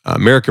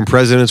 American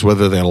presidents,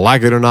 whether they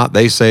like it or not,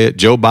 they say it.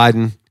 Joe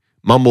Biden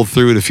mumbled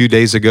through it a few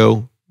days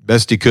ago,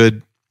 best he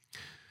could.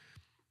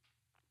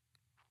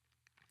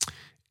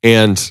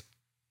 And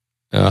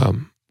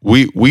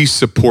we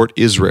support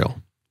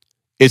Israel.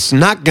 It's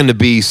not going to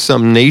be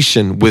some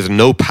nation with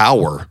no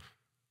power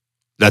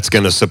that's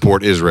going to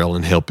support Israel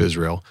and help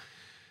Israel.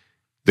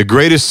 The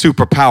greatest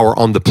superpower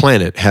on the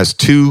planet has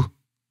 2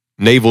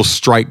 naval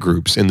strike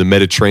groups in the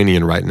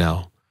Mediterranean right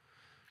now,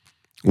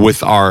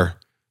 with our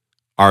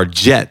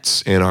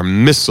jets and our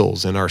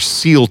missiles and our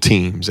SEAL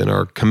teams and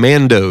our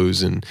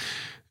commandos. And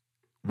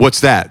what's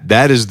that?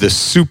 That is the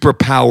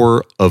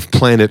superpower of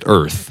planet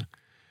Earth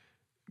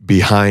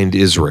behind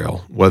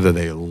Israel, whether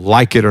they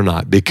like it or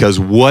not, because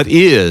what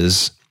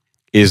is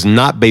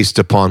not based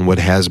upon what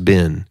has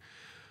been.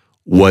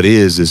 What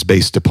is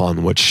based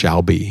upon what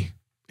shall be.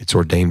 It's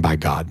ordained by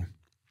God.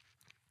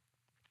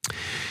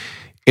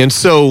 And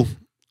so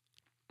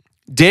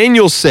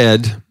Daniel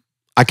said,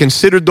 I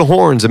considered the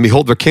horns, and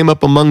behold, there came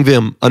up among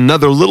them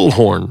another little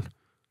horn,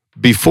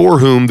 before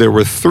whom there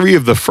were 3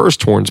 of the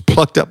first horns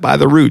plucked up by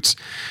the roots.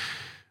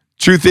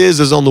 Truth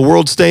is on the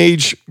world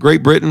stage,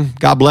 Great Britain,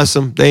 God bless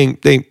them,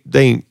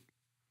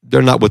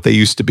 they're not what they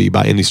used to be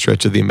by any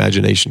stretch of the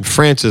imagination.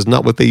 France is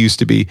not what they used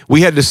to be.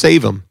 We had to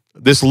save them.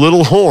 This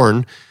little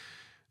horn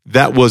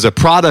that was a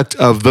product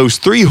of those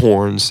 3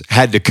 horns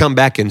had to come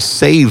back and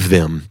save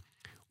them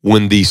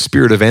when the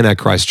spirit of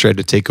Antichrist tried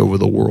to take over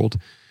the world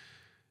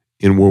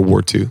in World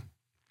War II.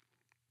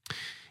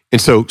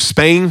 And so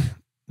Spain,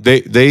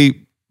 they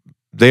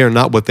are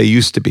not what they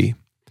used to be,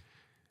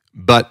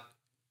 but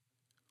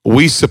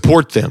we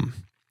support them.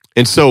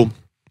 And so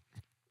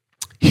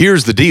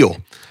here's the deal.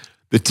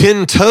 The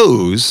 10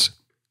 toes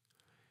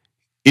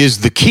is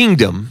the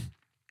kingdom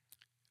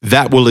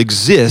that will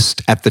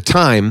exist at the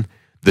time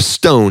the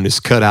stone is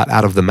cut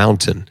out of the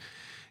mountain.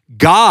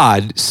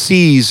 God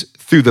sees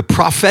through the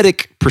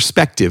prophetic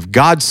perspective,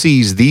 God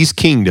sees these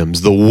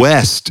kingdoms, the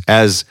West,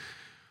 as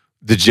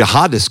the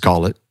jihadists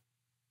call it,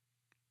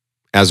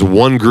 as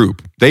one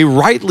group. They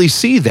rightly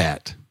see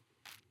that.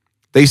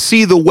 They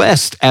see the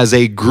West as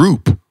a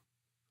group,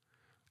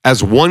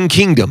 as one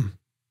kingdom.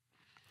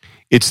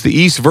 It's the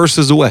East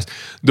versus the West.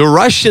 The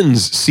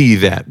Russians see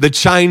that. The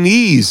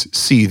Chinese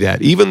see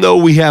that. Even though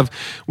we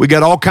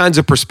got all kinds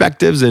of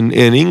perspectives, and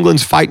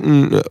England's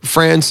fighting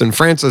France, and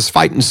France is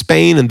fighting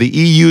Spain, and the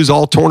EU's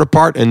all torn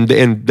apart, and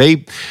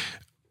they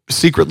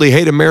secretly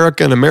hate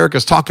America, and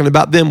America's talking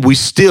about them, we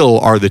still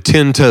are the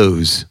 10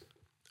 toes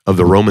of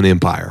the Roman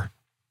Empire,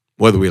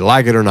 whether we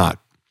like it or not.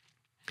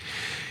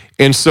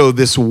 And so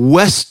this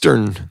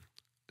Western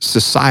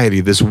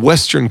society, this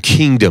Western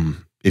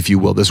kingdom, if you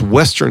will, this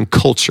Western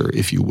culture,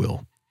 if you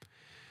will,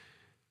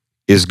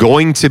 is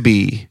going to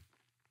be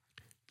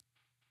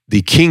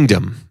the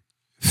kingdom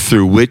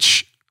through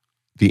which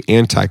the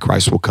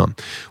Antichrist will come.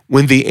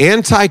 When the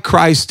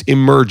Antichrist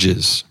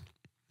emerges,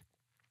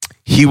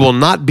 he will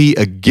not be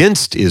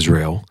against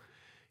Israel.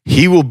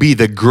 He will be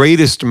the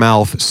greatest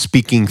mouth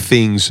speaking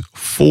things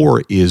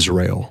for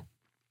Israel.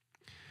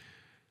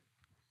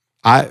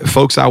 I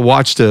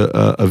watched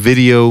a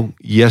video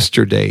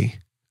yesterday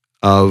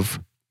of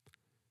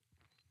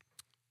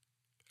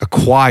a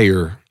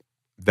choir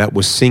that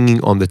was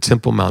singing on the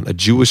Temple Mount, a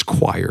Jewish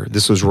choir.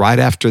 This was right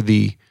after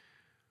the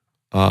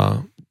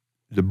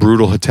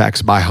brutal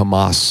attacks by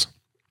Hamas,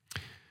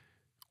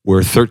 where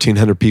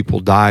 1,300 people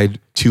died,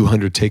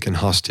 200 taken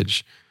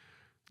hostage.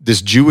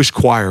 This Jewish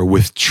choir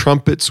with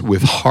trumpets,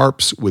 with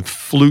harps, with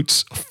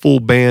flutes, a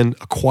full band,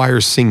 a choir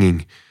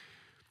singing,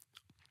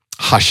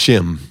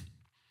 Hashem.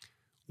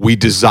 We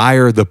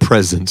desire the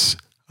presence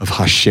of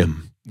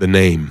Hashem, the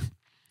name.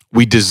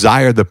 We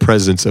desire the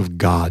presence of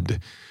God.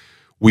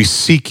 We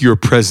seek your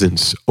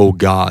presence, O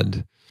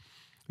God,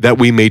 that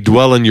we may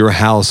dwell in your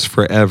house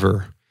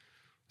forever.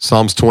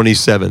 Psalms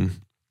 27.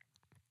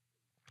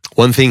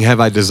 One thing have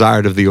I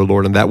desired of thee, O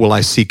Lord, and that will I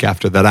seek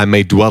after, that I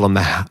may dwell in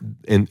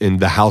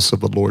the house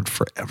of the Lord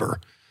forever.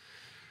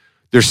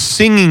 They're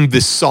singing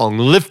this song,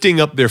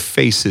 lifting up their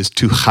faces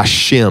to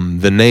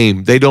Hashem, the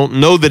name. They don't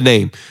know the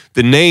name.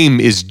 The name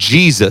is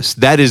Jesus.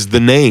 That is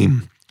the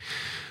name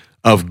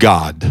of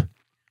God.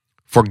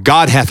 For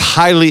God hath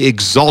highly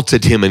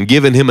exalted him and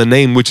given him a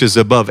name which is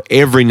above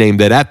every name,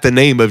 that at the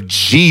name of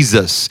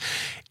Jesus,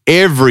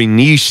 every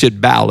knee should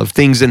bow, of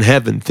things in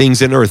heaven,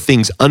 things in earth,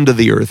 things under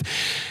the earth.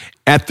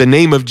 At the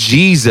name of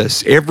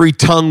Jesus, every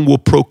tongue will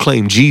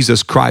proclaim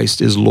Jesus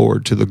Christ is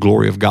Lord, to the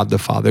glory of God the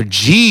Father.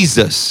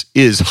 Jesus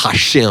is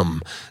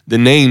Hashem, the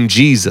name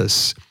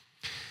Jesus.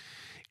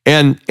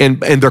 And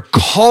they're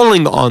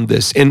calling on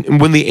this.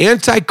 And when the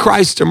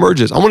Antichrist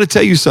emerges, I want to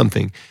tell you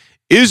something.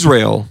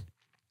 Israel,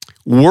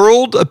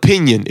 world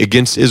opinion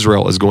against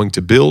Israel is going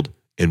to build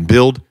and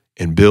build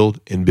and build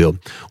and build.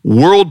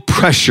 World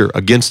pressure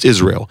against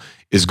Israel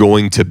is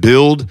going to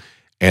build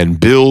and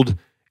build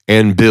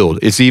and build.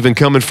 It's even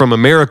coming from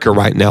America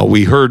right now.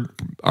 We heard,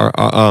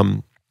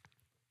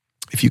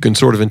 if you can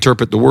sort of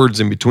interpret the words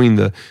in between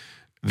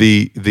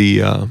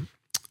the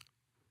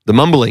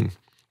mumbling,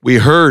 we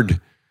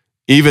heard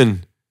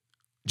even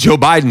Joe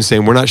Biden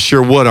saying, we're not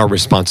sure what our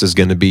response is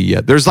going to be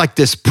yet. There's like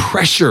this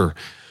pressure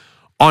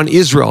on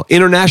Israel.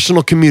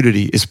 International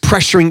community is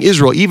pressuring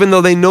Israel, even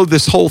though they know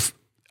this whole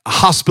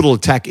hospital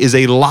attack is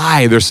a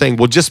lie. They're saying,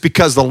 well, just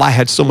because the lie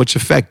had so much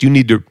effect, you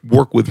need to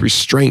work with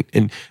restraint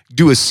and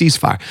do a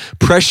ceasefire.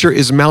 Pressure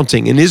is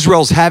mounting, and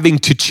Israel's having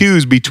to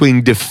choose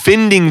between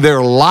defending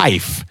their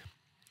life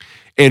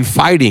and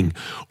fighting,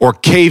 or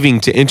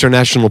caving to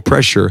international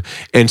pressure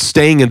and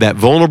staying in that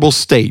vulnerable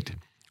state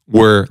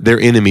where their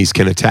enemies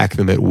can attack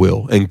them at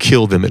will and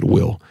kill them at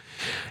will.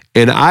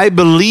 And I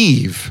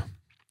believe,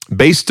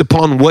 based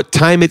upon what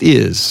time it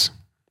is,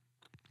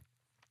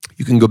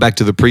 you can go back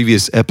to the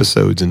previous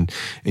episodes and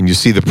you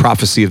see the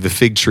prophecy of the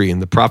fig tree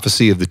and the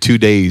prophecy of the 2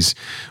 days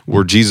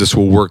where Jesus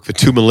will work, the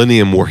 2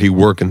 millennium where he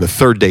work, and the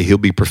third day he'll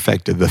be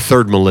perfected, the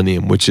third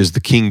millennium, which is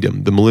the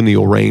kingdom, the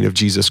millennial reign of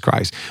Jesus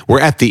Christ.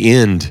 We're at the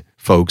end,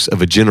 folks,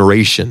 of a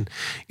generation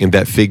in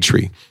that fig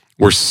tree.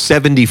 We're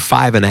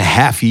 75 and a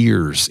half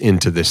years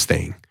into this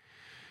thing.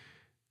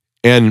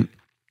 And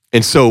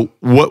so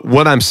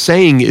what I'm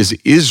saying is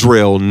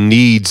Israel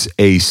needs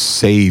a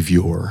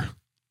savior.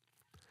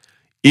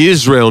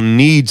 Israel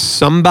needs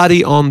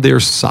somebody on their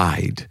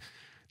side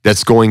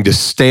that's going to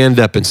stand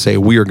up and say,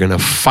 we are going to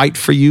fight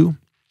for you.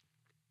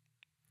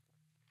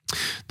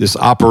 This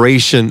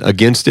operation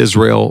against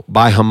Israel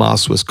by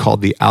Hamas was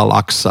called the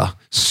Al-Aqsa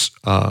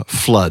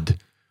flood.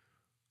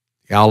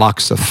 The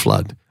Al-Aqsa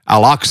flood.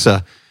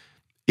 Al-Aqsa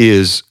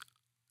is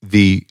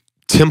the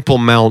Temple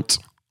Mount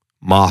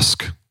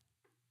Mosque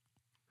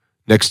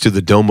next to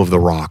the Dome of the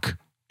Rock.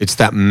 It's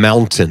that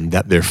mountain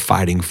that they're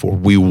fighting for.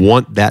 We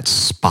want that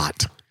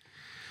spot.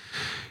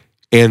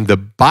 And the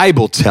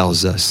Bible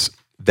tells us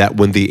that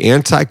when the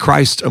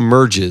Antichrist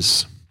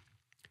emerges,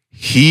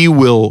 he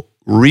will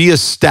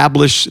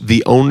reestablish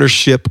the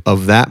ownership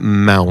of that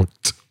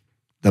mount,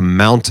 the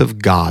Mount of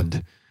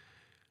God.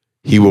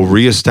 He will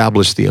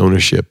reestablish the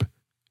ownership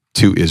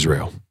to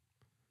Israel.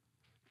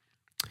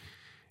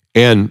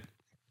 And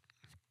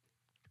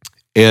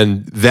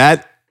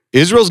that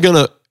Israel's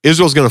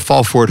gonna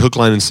fall for it hook,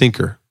 line, and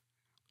sinker.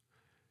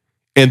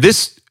 And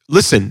this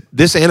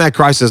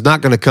Antichrist is not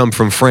gonna come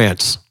from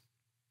France.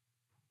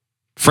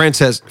 France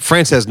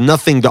has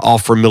nothing to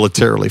offer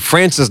militarily.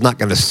 France is not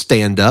gonna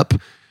stand up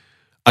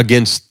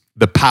against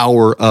the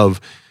power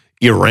of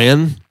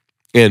Iran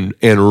and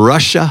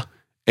Russia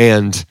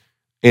and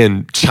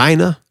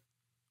China.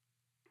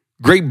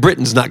 Great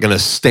Britain's not gonna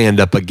stand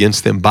up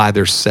against them by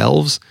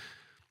themselves.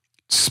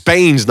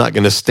 Spain's not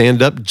going to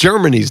stand up.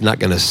 Germany's not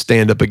going to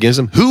stand up against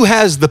them. Who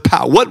has the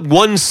power? What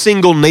one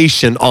single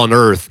nation on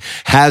earth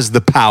has the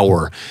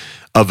power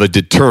of a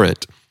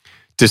deterrent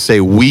to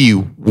say we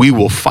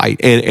will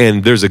fight?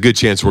 And there's a good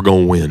chance we're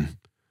going to win.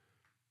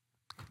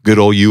 Good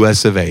old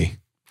US of A.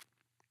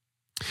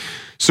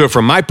 So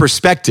from my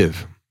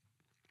perspective,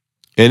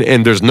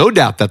 and there's no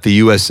doubt that the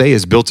USA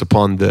is built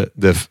upon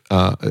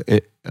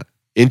the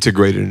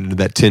integrated into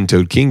that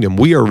 10-toed kingdom.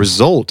 We are a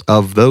result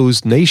of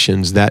those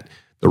nations that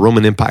the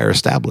Roman Empire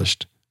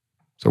established.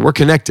 So we're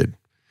connected.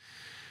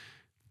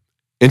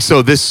 And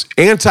so this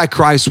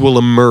Antichrist will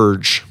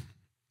emerge,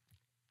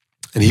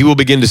 and he will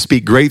begin to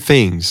speak great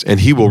things,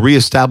 and he will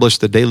reestablish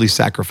the daily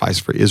sacrifice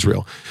for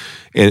Israel.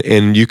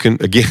 And you can,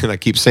 again, I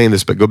keep saying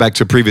this, but go back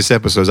to previous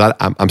episodes.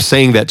 I'm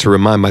saying that to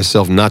remind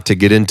myself not to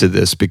get into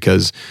this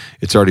because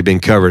it's already been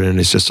covered and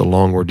it's just a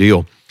long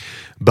ordeal.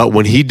 But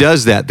when he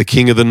does that, the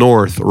king of the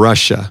north,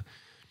 Russia,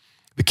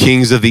 the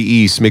kings of the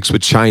east mixed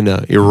with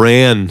China,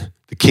 Iran,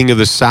 the king of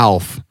the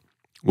south,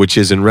 which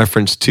is in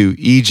reference to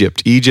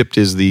Egypt. Egypt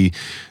is the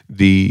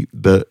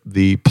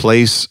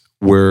place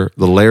where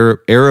the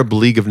Arab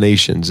League of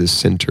Nations is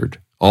centered.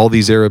 All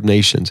these Arab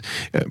nations.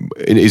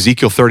 In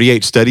Ezekiel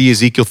 38, study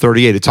Ezekiel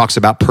 38. It talks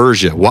about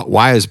Persia.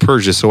 Why is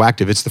Persia so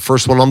active? It's the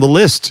first one on the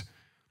list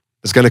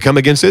that's going to come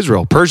against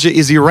Israel. Persia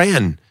is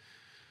Iran.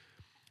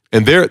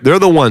 And they're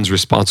the ones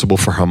responsible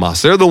for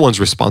Hamas. They're the ones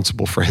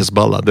responsible for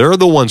Hezbollah. They're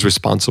the ones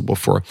responsible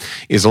for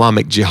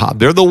Islamic Jihad.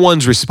 They're the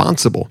ones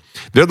responsible.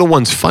 They're the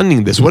ones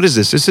funding this. What is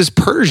this? This is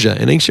Persia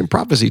in ancient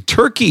prophecy.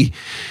 Turkey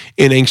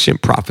in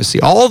ancient prophecy.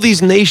 All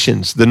these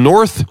nations, the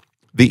north,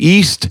 the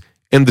east,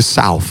 and the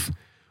south,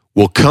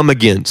 will come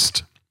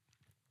against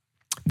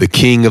the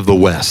king of the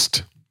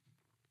west.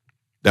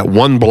 That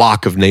one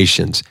block of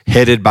nations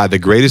headed by the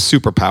greatest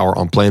superpower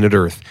on planet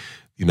Earth,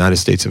 the United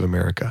States of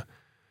America.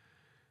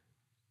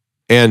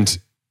 And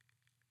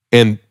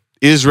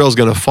Israel's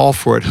going to fall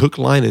for it hook,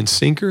 line, and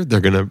sinker.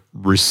 They're going to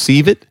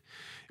receive it.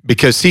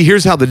 Because, see,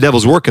 here's how the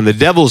devil's working. The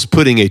devil's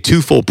putting a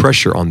twofold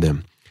pressure on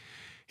them.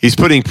 He's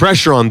putting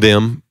pressure on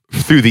them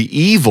through the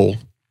evil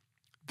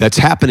that's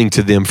happening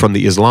to them from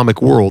the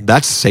Islamic world.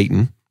 That's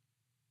Satan.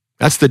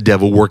 That's the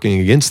devil working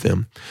against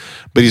them.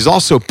 But he's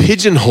also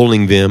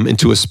pigeonholing them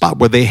into a spot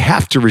where they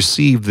have to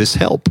receive this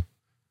help.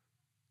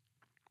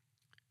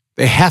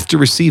 They have to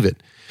receive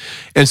it.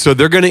 And so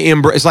they're going to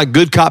embrace, it's like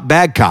good cop,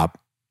 bad cop.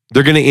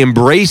 They're going to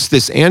embrace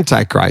this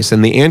Antichrist,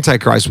 and the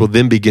Antichrist will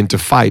then begin to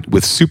fight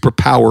with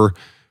superpower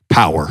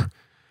power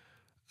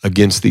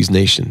against these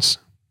nations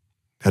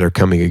that are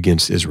coming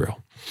against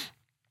Israel.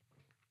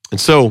 And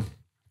so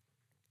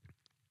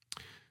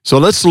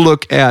let's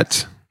look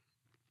at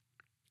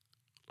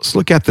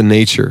the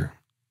nature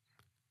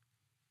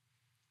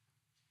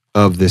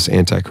of this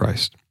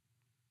Antichrist.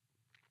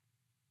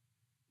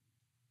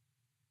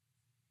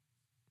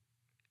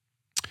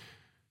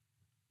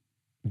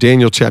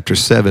 Daniel chapter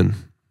 7.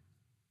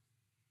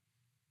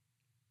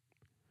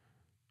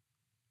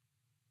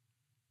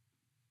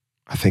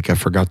 I think I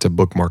forgot to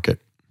bookmark it.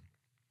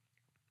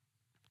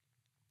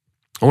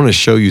 I want to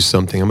show you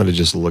something. I'm going to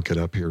just look it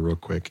up here real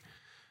quick.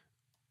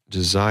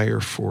 Desire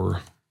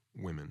for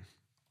women.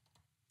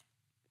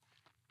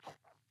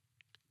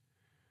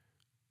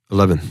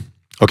 11.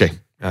 Okay,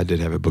 I did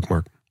have it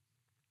bookmarked.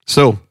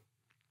 So,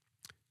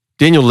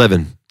 Daniel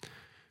 11.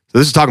 So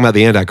this is talking about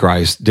the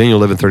Antichrist. Daniel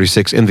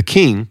 11:36. And the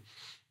king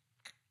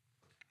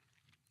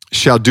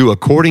shall do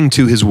according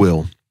to his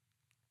will.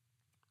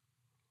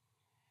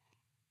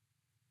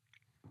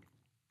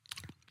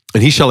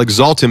 And he shall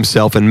exalt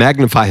himself and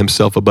magnify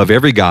himself above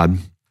every god,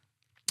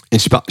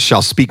 and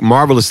shall speak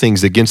marvelous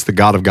things against the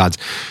God of gods.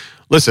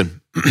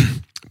 Listen,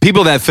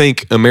 people that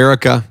think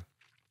America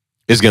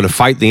is going to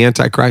fight the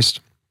Antichrist,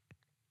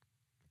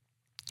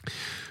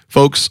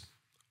 folks,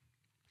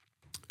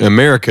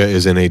 America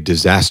is in a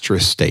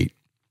disastrous state.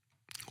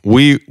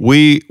 We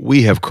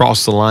have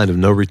crossed the line of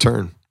no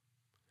return.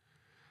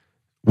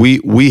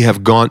 We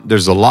have gone,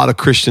 there's a lot of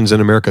Christians in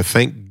America,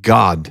 thank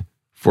God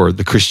for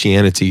the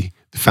Christianity,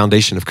 the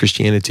foundation of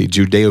Christianity,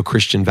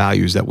 Judeo-Christian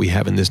values that we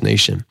have in this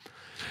nation.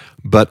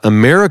 But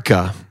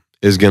America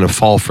is going to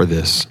fall for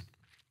this.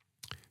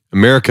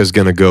 America is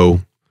going to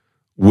go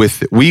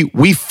with it.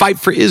 We fight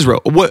for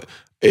Israel.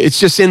 It's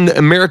just in the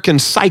American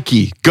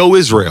psyche. Go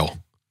Israel.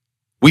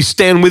 We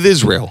stand with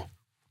Israel.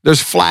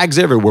 There's flags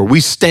everywhere. We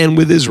stand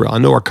with Israel. I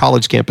know our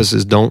college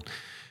campuses don't,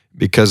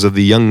 because of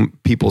the young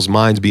people's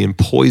minds being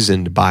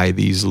poisoned by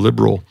these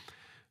liberal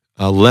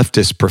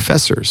leftist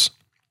professors.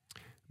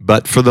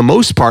 But for the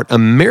most part,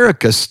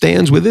 America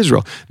stands with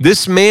Israel.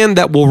 This man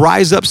that will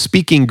rise up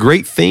speaking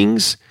great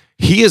things,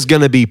 he is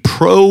going to be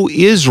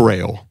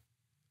pro-Israel,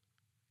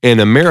 and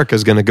America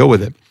is going to go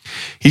with it.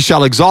 He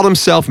shall exalt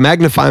himself,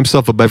 magnify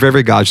himself above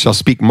every god, shall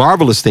speak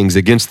marvelous things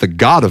against the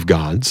God of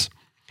gods,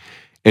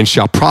 and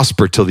shall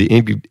prosper till the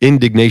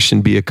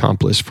indignation be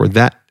accomplished. For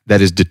that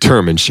is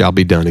determined shall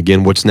be done.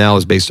 Again, what's now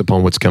is based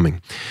upon what's coming.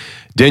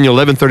 Daniel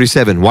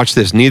 11:37, watch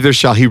this. Neither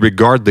shall he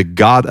regard the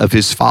God of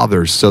his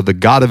fathers. So the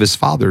God of his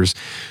fathers,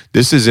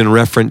 this is in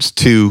reference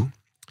to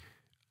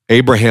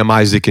Abraham,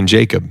 Isaac, and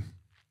Jacob.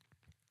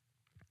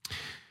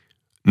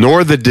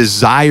 Nor the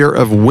desire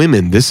of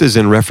women. This is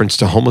in reference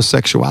to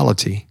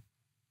homosexuality.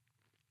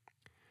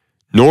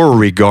 Nor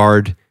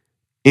regard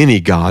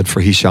any God,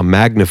 for he shall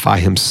magnify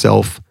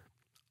himself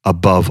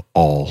above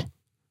all.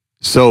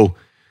 So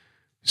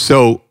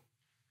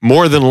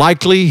more than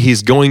likely,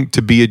 he's going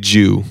to be a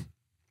Jew.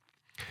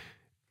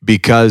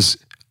 Because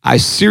I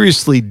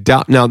seriously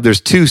doubt, now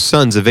there's two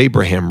sons of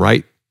Abraham,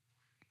 right?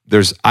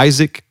 There's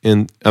Isaac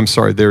and,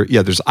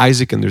 there's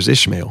Isaac and there's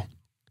Ishmael.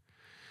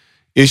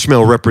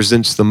 Ishmael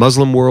represents the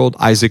Muslim world.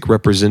 Isaac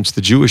represents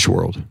the Jewish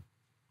world.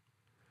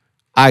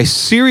 I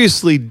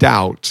seriously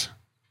doubt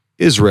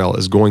Israel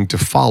is going to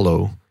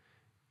follow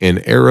an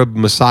Arab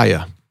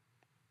Messiah.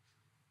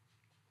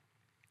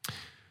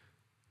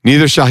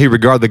 Neither shall he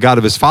regard the God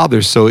of his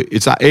fathers. So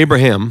it's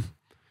Abraham.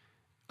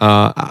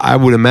 I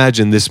would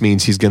imagine this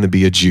means he's going to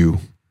be a Jew.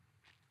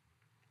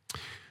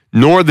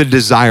 Nor the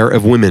desire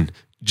of women.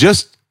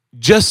 Just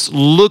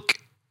look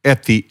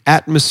at the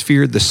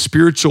atmosphere, the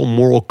spiritual,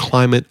 moral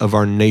climate of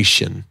our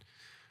nation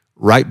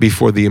right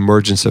before the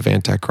emergence of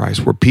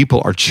Antichrist, where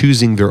people are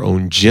choosing their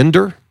own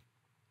gender,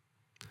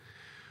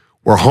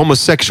 where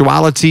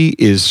homosexuality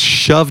is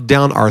shoved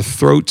down our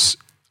throats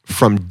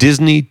from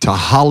Disney to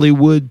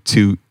Hollywood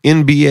to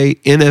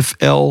NBA,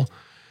 NFL,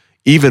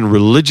 even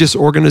religious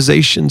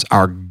organizations,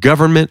 our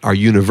government, our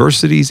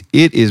universities.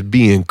 It is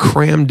being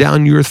crammed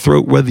down your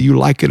throat, whether you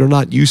like it or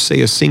not. You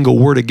say a single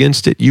word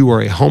against it, you are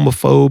a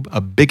homophobe,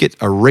 a bigot,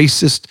 a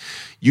racist.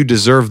 You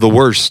deserve the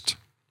worst.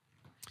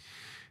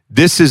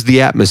 This is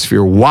the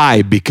atmosphere.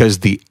 Why? Because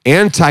the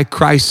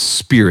Antichrist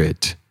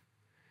spirit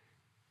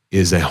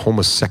is a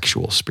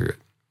homosexual spirit.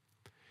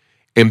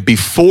 And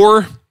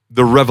before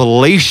the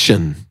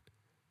revelation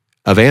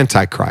of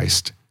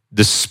Antichrist,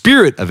 the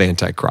spirit of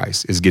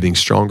Antichrist is getting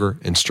stronger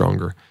and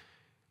stronger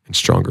and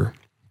stronger.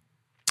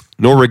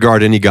 Nor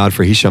regard any God,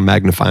 for he shall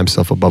magnify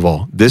himself above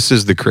all. This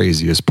is the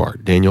craziest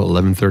part. Daniel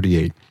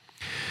 11:38.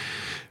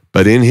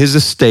 But in his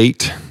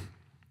estate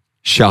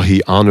shall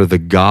he honor the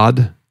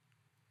God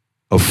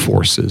of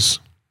forces.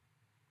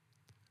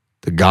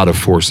 The God of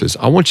forces.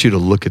 I want you to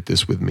look at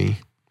this with me.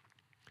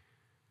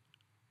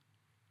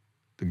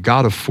 The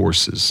God of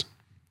forces.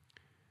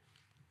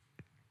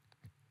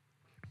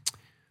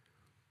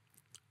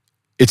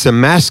 It's a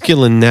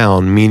masculine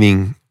noun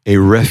meaning a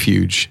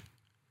refuge,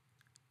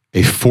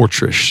 a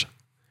fortress,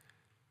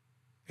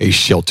 a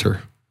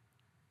shelter,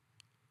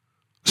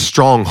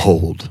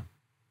 stronghold,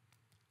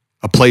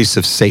 a place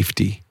of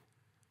safety.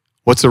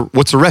 What's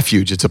a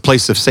refuge? It's a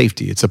place of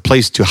safety. It's a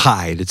place to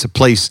hide. It's a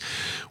place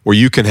where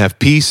you can have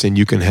peace and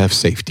you can have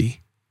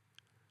safety.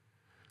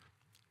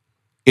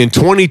 In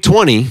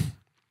 2020,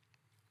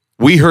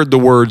 we heard the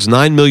words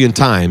 9 million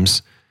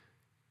times,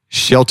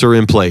 shelter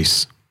in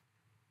place.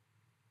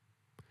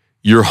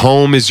 Your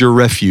home is your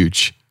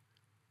refuge.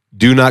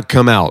 Do not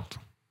come out.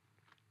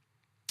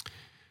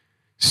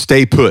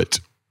 Stay put.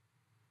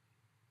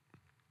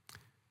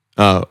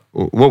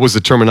 What was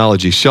the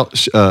terminology?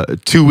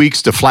 2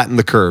 weeks to flatten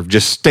the curve.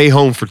 Just stay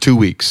home for 2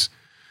 weeks,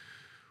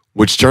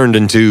 which turned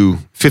into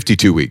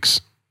 52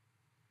 weeks.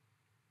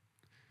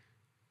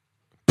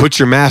 Put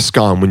your mask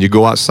on when you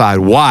go outside.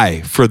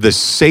 Why? For the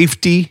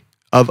safety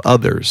of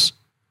others.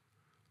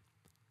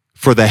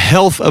 For the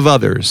health of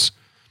others.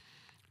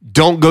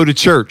 Don't go to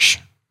church.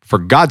 For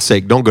God's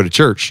sake, don't go to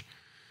church.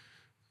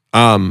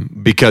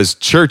 Because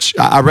church,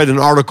 I read an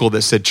article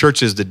that said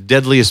church is the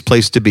deadliest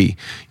place to be.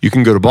 You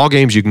can go to ball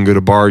games, you can go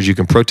to bars, you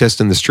can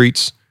protest in the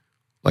streets,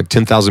 like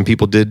 10,000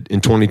 people did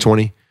in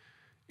 2020.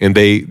 And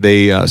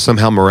they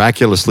somehow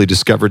miraculously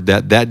discovered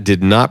that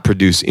did not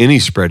produce any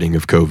spreading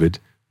of COVID.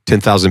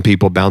 10,000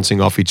 people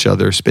bouncing off each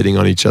other, spitting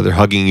on each other,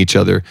 hugging each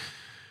other.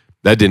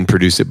 That didn't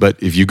produce it.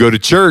 But if you go to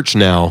church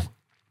now,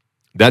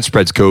 that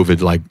spreads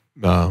COVID like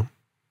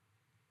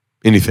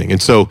anything.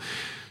 And so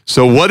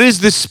what is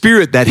the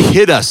spirit that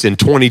hit us in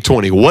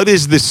 2020? What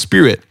is this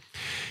spirit?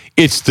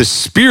 It's the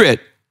spirit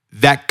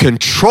that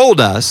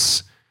controlled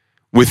us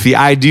with the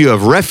idea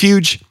of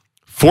refuge,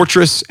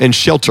 fortress, and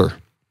shelter.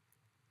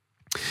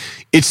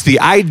 It's the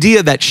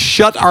idea that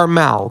shut our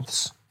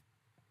mouths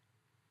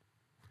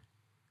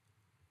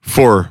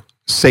for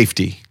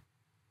safety.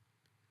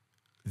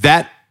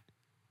 That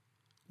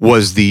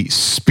was the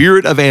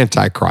spirit of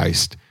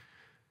Antichrist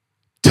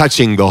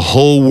touching the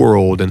whole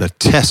world in a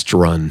test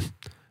run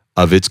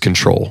of its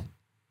control.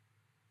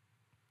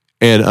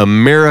 And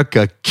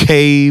America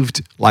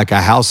caved like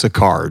a house of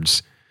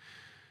cards.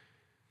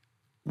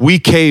 We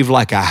caved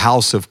like a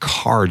house of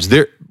cards.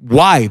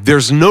 Why?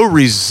 There's no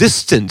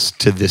resistance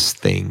to this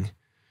thing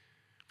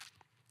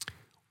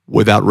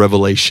without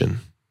revelation.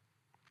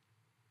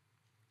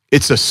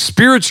 It's a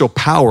spiritual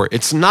power.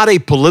 It's not a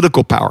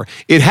political power.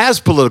 It has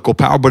political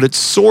power, but its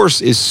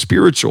source is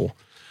spiritual.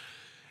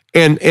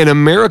 And in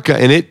America,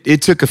 and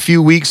it took a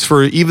few weeks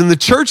for even the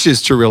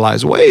churches to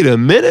realize, wait a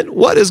minute,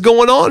 what is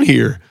going on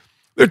here?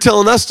 They're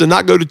telling us to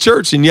not go to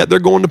church, and yet they're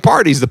going to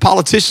parties. The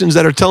politicians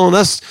that are telling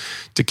us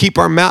to keep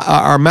our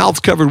mouths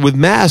covered with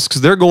masks,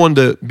 they're going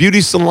to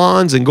beauty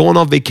salons and going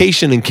on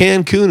vacation in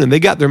Cancun, and they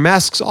got their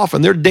masks off,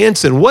 and they're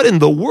dancing. What in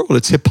the world?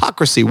 It's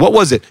hypocrisy. What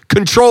was it?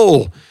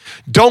 Control.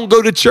 Don't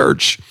go to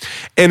church.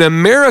 And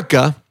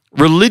America,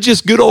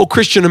 religious, good old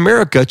Christian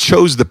America,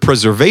 chose the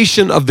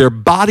preservation of their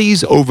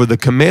bodies over the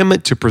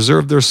commandment to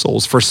preserve their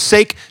souls.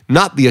 Forsake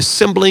not the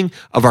assembling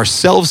of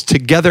ourselves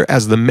together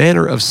as the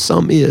manner of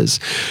some is,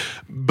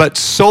 but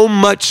so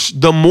much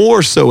the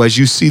more so as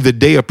you see the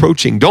day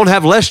approaching. Don't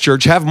have less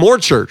church, have more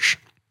church,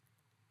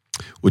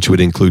 which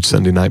would include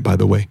Sunday night, by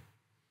the way.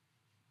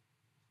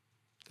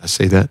 Did I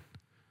say that?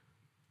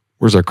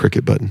 Where's our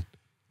cricket button?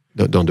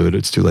 Don't do it.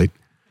 It's too late.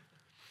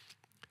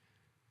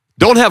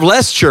 Don't have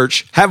less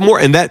church, have more.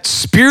 And that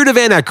spirit of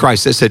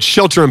Antichrist that said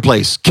shelter in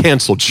place,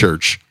 canceled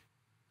church.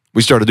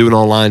 We started doing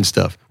online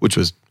stuff, which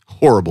was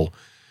horrible.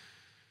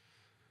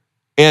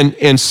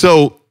 And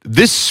so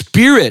this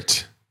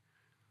spirit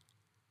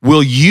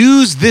will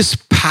use this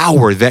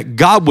power that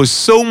God was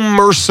so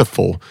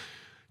merciful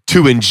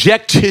to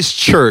inject his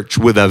church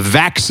with a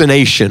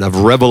vaccination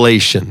of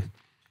revelation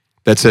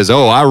that says,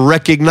 oh, I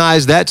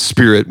recognize that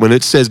spirit. When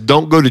it says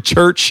don't go to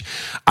church,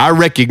 I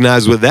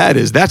recognize what that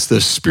is. That's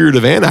the spirit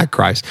of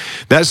Antichrist.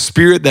 That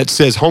spirit that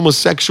says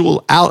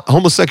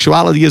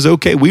homosexuality is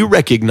okay, we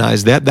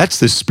recognize that. That's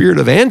the spirit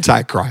of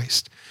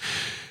Antichrist.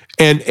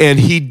 And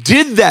he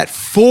did that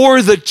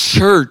for the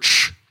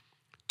church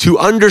to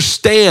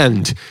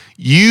understand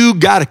you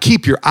got to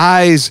keep your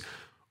eyes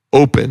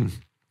open,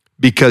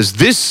 because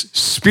this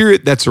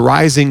spirit that's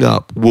rising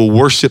up will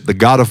worship the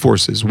God of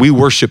forces. We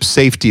worship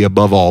safety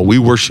above all. We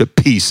worship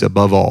peace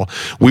above all.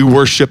 We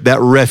worship that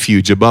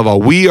refuge above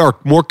all. We are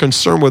more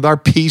concerned with our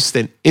peace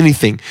than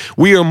anything.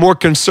 We are more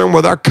concerned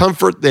with our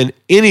comfort than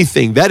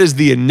anything. That is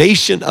the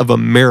nation of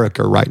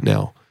America right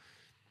now.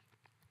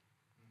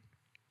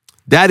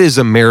 That is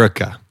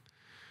America.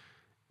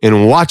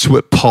 And watch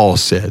what Paul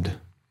said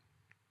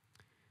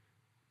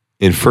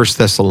in 1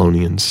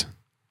 Thessalonians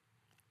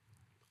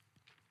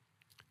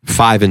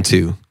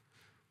 5:2.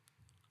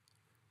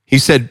 He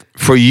said,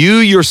 for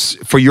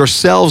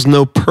yourselves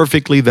know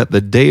perfectly that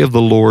the day of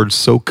the Lord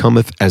so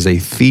cometh as a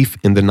thief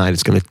in the night.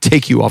 It's going to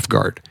take you off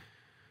guard.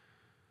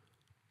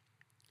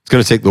 It's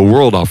going to take the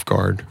world off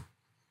guard.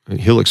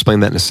 He'll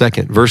explain that in a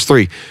second. Verse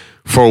 3,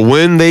 for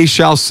when they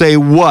shall say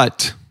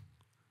what?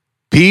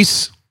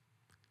 Peace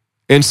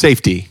and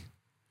safety.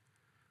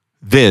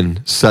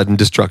 Then sudden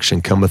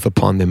destruction cometh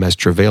upon them as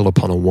travail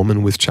upon a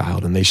woman with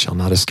child, and they shall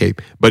not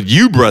escape. But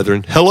you,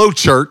 brethren, hello,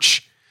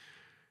 church,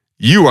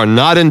 you are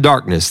not in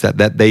darkness,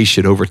 that they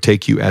should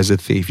overtake you as a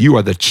thief. You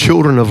are the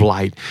children of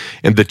light,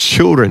 and the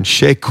children,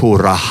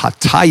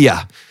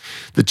 Shekurahataya,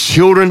 the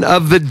children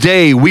of the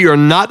day. We are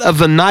not of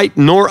the night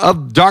nor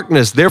of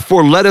darkness.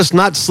 Therefore, let us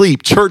not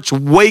sleep. Church,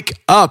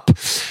 wake up.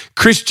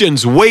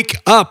 Christians, wake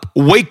up.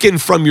 Awaken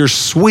from your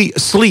sweet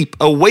sleep.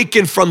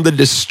 Awaken from the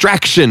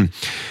distraction.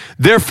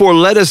 Therefore,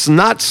 let us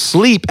not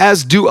sleep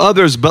as do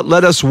others, but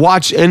let us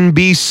watch and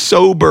be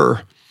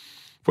sober.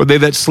 For they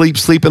that sleep,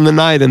 sleep in the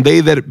night, and they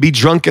that be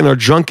drunken are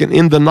drunken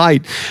in the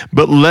night.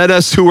 But let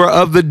us who are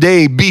of the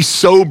day be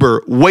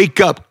sober, wake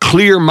up,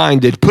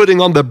 clear-minded,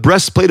 putting on the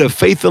breastplate of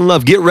faith and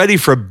love. Get ready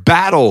for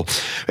battle,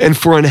 and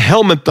for an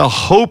helmet, the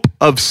hope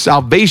of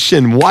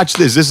salvation. Watch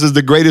this. This is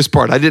the greatest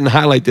part. I didn't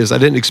highlight this. I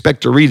didn't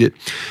expect to read it.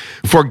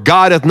 For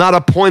God hath not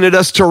appointed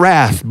us to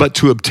wrath, but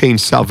to obtain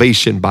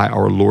salvation by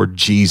our Lord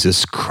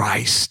Jesus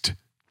Christ.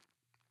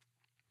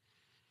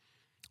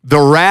 The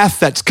wrath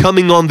that's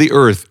coming on the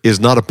earth is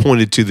not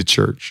appointed to the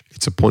church.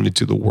 It's appointed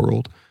to the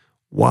world.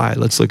 Why?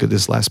 Let's look at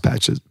this last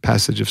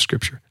passage of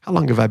Scripture. How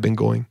long have I been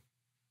going?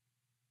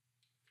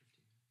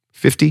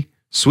 50?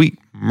 Sweet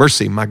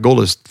mercy. My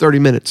goal is 30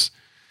 minutes.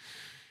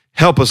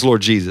 Help us,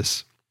 Lord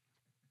Jesus.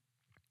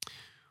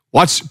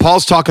 Watch,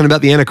 Paul's talking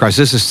about the Antichrist.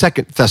 This is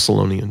 2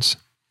 Thessalonians.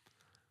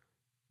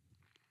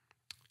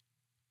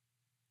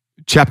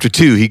 Chapter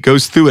 2, he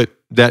goes through it.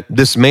 That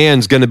this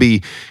man's going to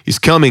be, he's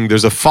coming.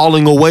 There's a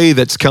falling away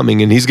that's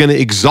coming, and he's going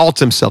to exalt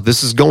himself.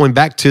 This is going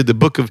back to the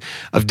book of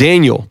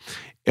Daniel,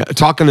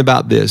 talking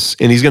about this.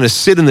 And he's going to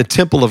sit in the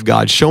temple of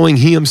God, showing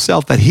he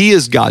himself that he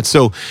is God.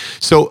 So,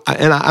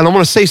 and I want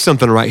to say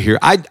something right here.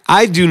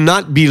 I do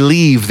not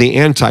believe the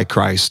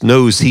Antichrist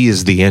knows he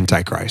is the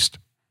Antichrist.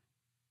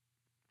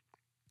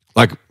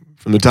 Like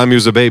from the time he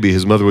was a baby,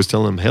 his mother was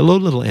telling him, hello,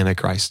 little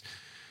Antichrist.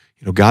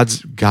 You know,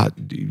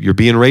 God, you're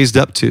being raised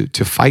up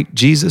to fight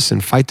Jesus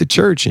and fight the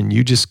church, and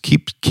you just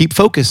keep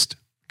focused.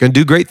 Going to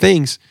do great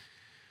things.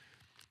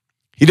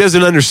 He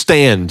doesn't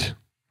understand.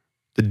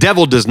 The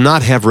devil does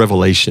not have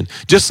revelation.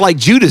 Just like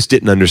Judas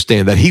didn't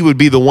understand that he would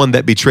be the one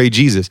that betrayed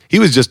Jesus. He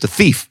was just a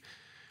thief.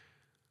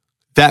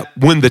 That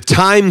when the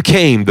time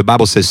came, the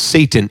Bible says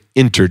Satan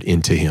entered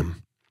into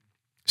him.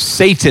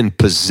 Satan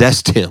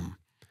possessed him.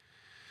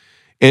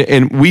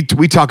 And we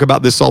talk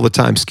about this all the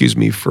time. Excuse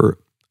me for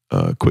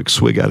a quick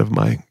swig out of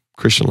my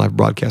Christian Life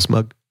broadcast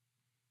mug.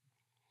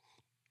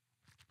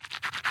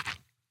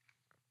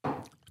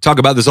 Talk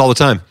about this all the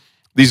time.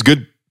 These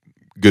good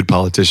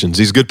politicians,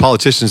 these good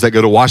politicians that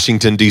go to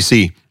Washington,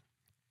 D.C.,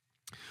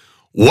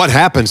 what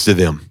happens to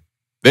them?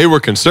 They were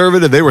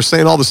conservative, they were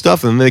saying all the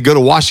stuff, and then they go to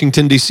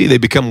Washington, D.C., they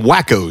become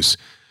wackos.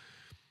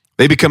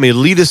 They become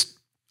elitist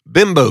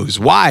bimbos.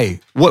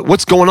 Why?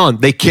 What's going on?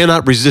 They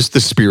cannot resist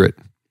the spirit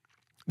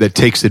that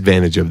takes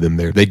advantage of them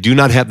there. They do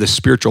not have the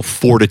spiritual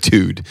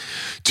fortitude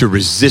to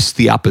resist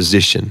the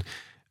opposition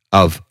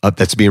of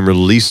that's being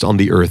released on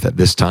the earth at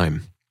this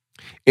time.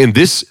 And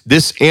this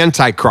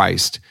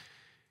Antichrist,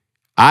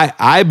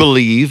 I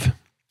believe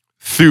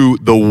through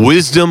the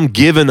wisdom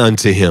given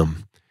unto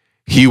him,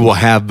 he will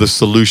have the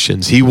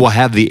solutions. He will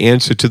have the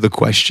answer to the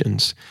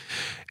questions.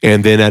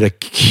 And then at a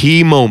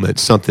key moment,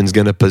 something's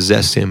going to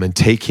possess him and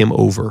take him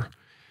over.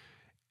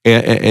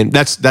 And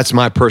that's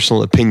my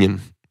personal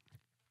opinion.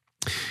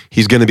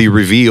 He's going to be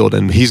revealed,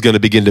 and he's going to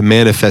begin to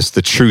manifest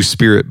the true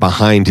spirit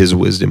behind his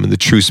wisdom and the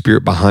true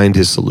spirit behind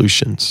his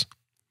solutions.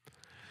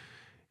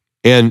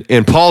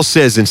 And Paul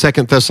says in 2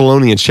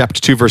 Thessalonians chapter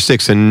 2, verse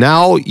 6, and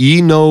now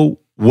ye know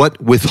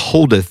what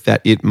withholdeth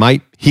that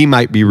he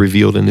might be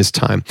revealed in his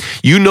time.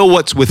 You know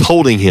what's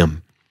withholding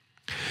him.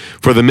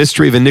 For the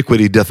mystery of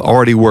iniquity doth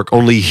already work.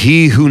 Only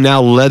he who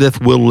now letteth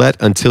will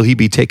let until he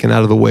be taken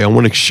out of the way. I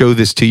want to show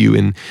this to you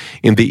in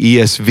the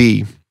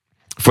ESV.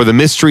 For the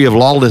mystery of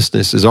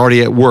lawlessness is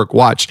already at work.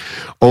 Watch.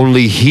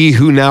 Only he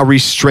who now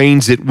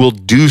restrains it will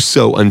do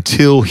so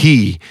until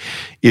he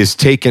is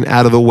taken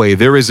out of the way.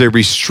 There is a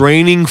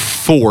restraining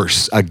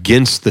force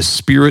against the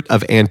spirit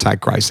of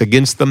Antichrist,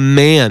 against the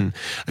man,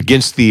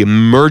 against the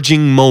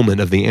emerging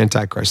moment of the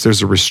Antichrist.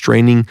 There's a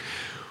restraining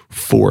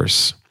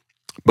force.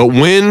 But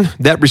when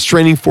that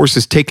restraining force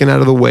is taken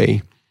out of the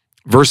way,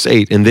 verse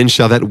 8, and then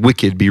shall that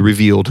wicked be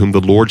revealed, whom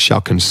the Lord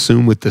shall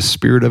consume with the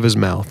spirit of his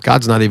mouth.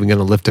 God's not even going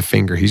to lift a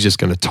finger. He's just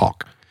going to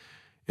talk,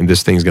 and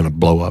this thing's going to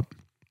blow up,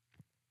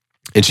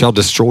 and shall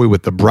destroy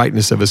with the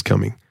brightness of his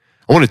coming.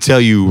 I want to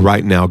tell you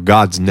right now,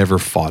 God's never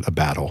fought a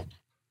battle.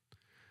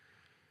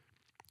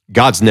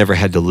 God's never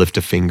had to lift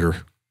a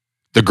finger.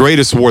 The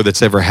greatest war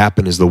that's ever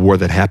happened is the war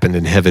that happened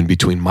in heaven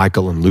between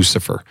Michael and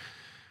Lucifer.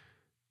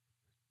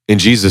 And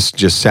Jesus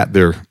just sat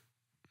there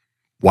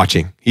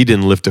watching. He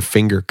didn't lift a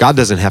finger. God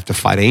doesn't have to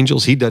fight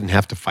angels. He doesn't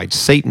have to fight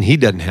Satan. He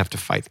doesn't have to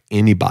fight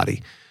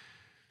anybody.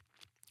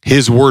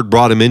 His word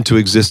brought him into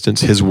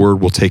existence. His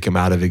word will take him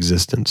out of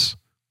existence.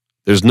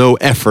 There's no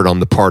effort on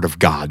the part of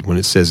God when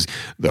it says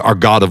our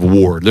God of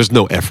war. There's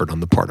no effort on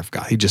the part of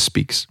God. He just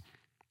speaks.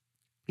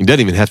 He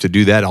doesn't even have to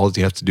do that. All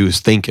he has to do is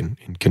think and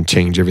can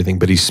change everything.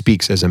 But he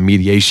speaks as a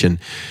mediation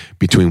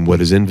between what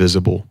is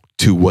invisible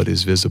to what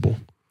is visible.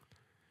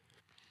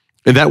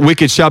 And that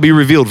wicked shall be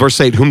revealed,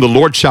 verse 8, whom the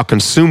Lord shall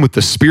consume with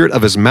the spirit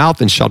of his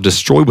mouth and shall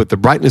destroy with the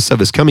brightness of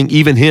his coming,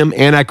 even him,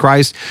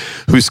 Antichrist,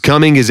 whose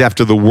coming is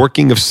after the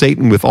working of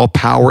Satan with all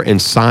power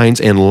and signs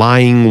and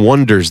lying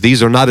wonders.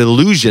 These are not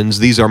illusions.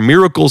 These are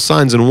miracles,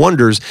 signs, and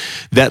wonders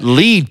that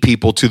lead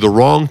people to the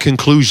wrong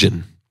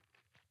conclusion.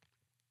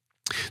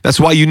 That's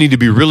why you need to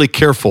be really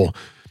careful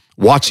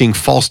watching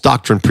false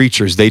doctrine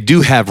preachers. They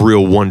do have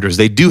real wonders.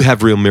 They do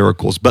have real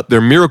miracles, but their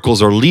miracles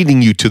are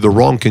leading you to the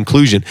wrong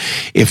conclusion.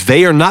 If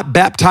they are not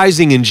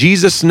baptizing in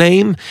Jesus'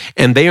 name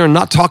and they are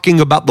not talking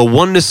about the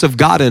oneness of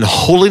God and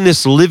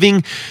holiness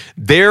living,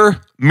 their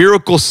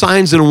miracle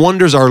signs and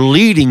wonders are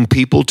leading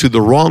people to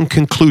the wrong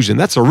conclusion.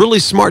 That's a really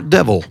smart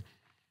devil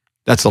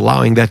that's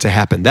allowing that to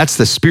happen. That's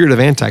the spirit of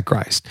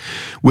Antichrist.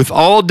 With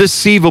all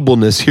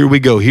deceivableness, here we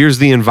go. Here's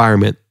the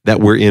environment that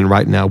we're in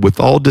right now.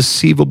 With all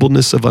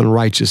deceivableness of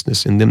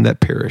unrighteousness in them that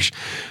perish,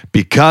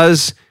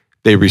 because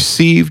they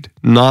received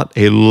not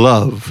a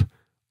love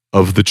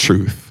of the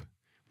truth,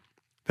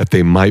 that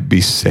they might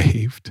be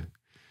saved.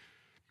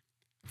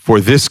 For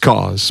this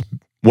cause,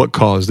 what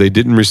cause? They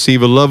didn't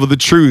receive a love of the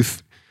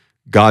truth.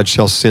 God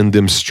shall send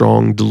them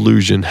strong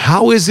delusion.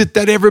 How is it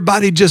that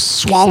everybody just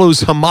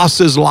swallows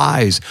Hamas's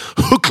lies?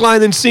 Hook,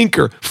 line, and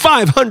sinker.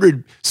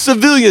 500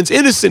 civilians,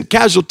 innocent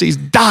casualties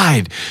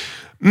died.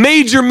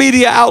 Major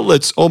media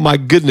outlets, oh my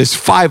goodness,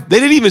 5. They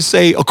didn't even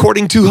say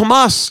according to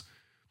Hamas.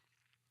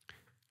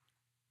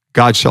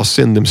 God shall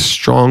send them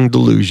strong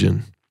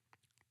delusion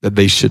that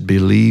they should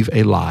believe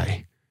a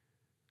lie,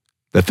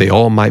 that they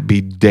all might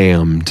be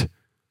damned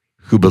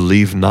who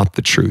believed not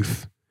the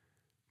truth,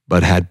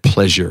 but had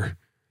pleasure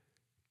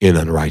in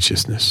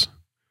unrighteousness.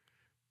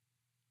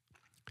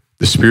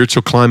 The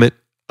spiritual climate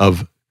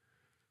of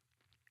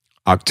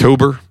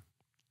October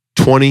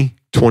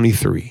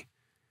 2023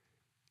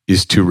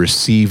 is to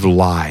receive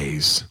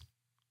lies,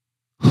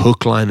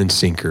 hook, line, and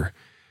sinker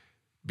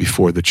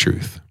before the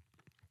truth.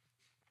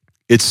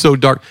 It's so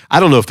dark. I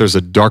don't know if there's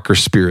a darker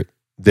spirit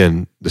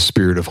than the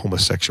spirit of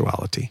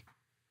homosexuality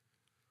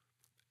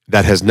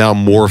that has now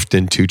morphed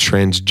into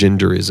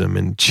transgenderism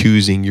and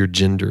choosing your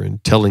gender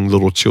and telling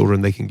little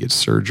children they can get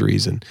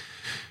surgeries and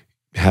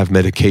have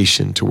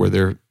medication to where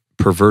their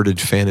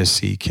perverted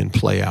fantasy can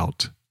play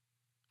out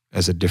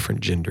as a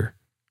different gender.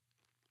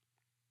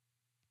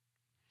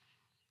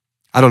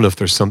 I don't know if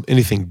there's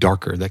anything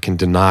darker that can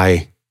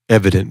deny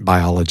evident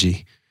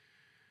biology.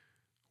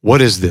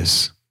 What is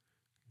this?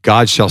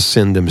 God shall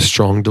send them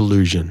strong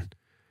delusion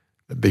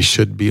that they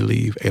should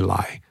believe a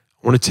lie.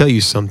 I want to tell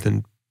you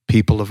something,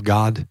 people of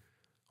God.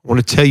 I want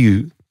to tell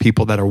you,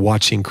 people that are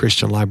watching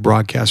Christian Live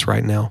broadcast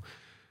right now,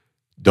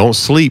 don't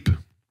sleep.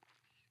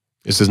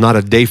 This is not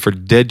a day for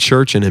dead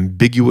church and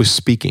ambiguous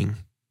speaking.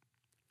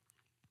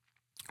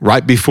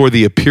 Right before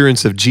the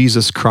appearance of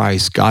Jesus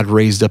Christ, God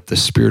raised up the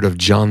spirit of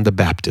John the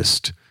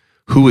Baptist.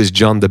 Who is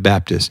John the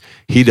Baptist?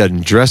 He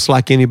doesn't dress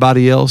like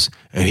anybody else,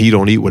 and he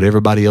don't eat what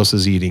everybody else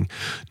is eating.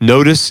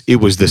 Notice it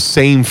was the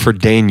same for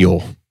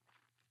Daniel.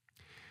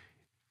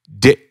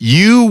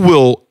 You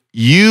will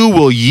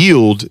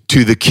yield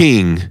to the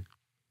king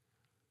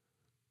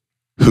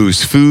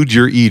whose food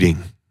you're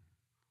eating.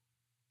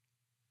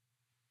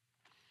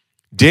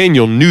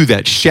 Daniel knew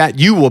that.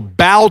 You will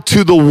bow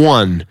to the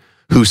one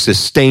who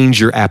sustains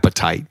your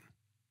appetite.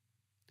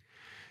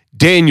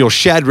 Daniel,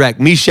 Shadrach,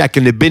 Meshach,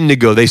 and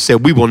Abednego, they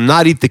said, we will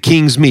not eat the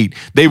king's meat.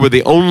 They were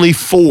the only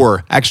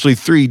 4, actually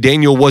 3.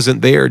 Daniel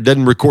wasn't there. It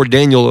doesn't record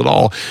Daniel at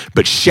all.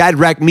 But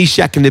Shadrach,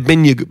 Meshach, and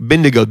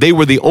Abednego, they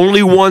were the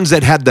only ones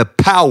that had the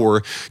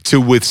power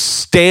to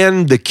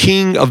withstand the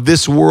king of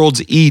this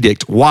world's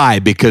edict. Why?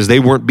 Because they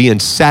weren't being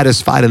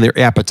satisfied in their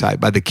appetite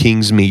by the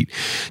king's meat.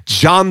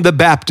 John the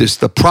Baptist,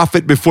 the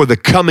prophet before the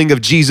coming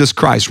of Jesus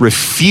Christ,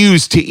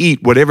 refused to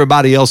eat what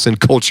everybody else in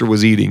culture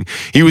was eating.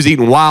 He was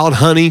eating wild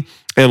honey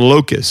and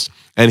locusts,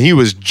 and he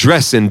was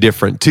dressing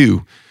different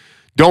too.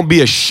 Don't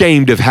be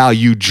ashamed of how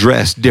you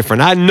dress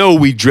different. I know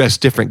we dress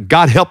different.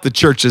 God help the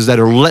churches that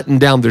are letting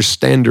down their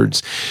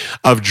standards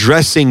of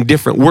dressing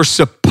different. We're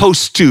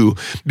supposed to,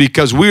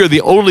 because we are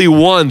the only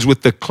ones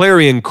with the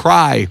clarion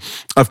cry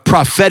of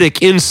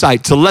prophetic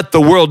insight to let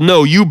the world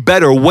know, you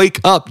better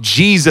wake up.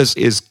 Jesus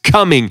is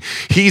coming.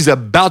 He's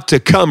about to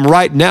come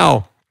right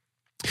now.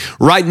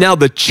 Right now,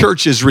 the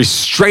church is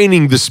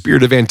restraining the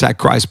spirit of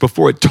Antichrist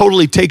before it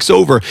totally takes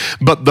over.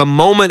 But the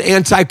moment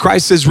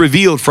Antichrist is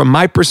revealed, from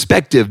my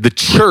perspective, the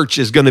church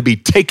is going to be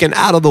taken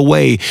out of the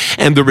way,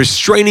 and the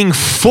restraining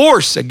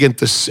force against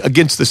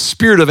the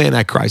spirit of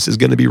Antichrist is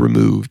going to be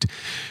removed.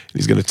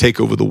 He's going to take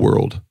over the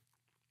world.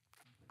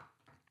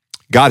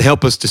 God,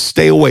 help us to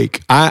stay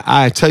awake.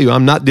 I tell you,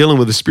 I'm not dealing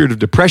with a spirit of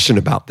depression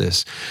about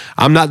this.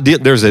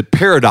 There's a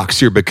paradox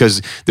here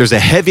because there's a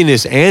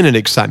heaviness and an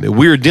excitement.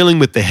 We're dealing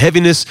with the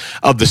heaviness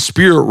of the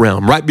spirit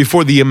realm right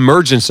before the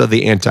emergence of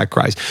the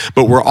Antichrist.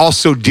 But we're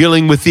also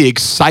dealing with the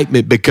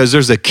excitement because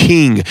there's a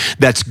king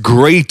that's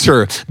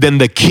greater than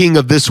the king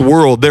of this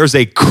world. There's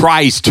a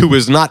Christ who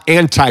is not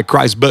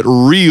Antichrist, but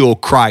real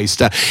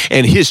Christ.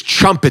 And his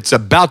trumpet's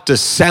about to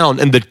sound,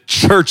 and the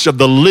church of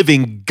the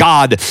living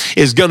God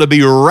is going to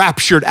be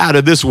raptured out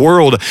of this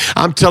world.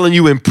 I'm telling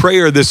you in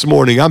prayer this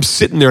morning, I'm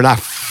sitting there and I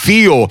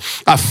feel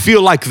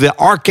like the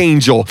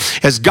archangel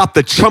has got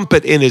the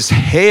trumpet in his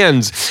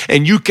hands,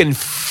 and you can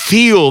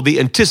feel the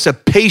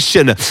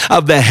anticipation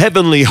of the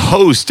heavenly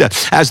host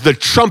as the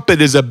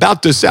trumpet is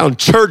about to sound.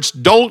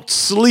 Church, don't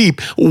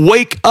sleep.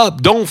 Wake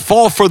up. Don't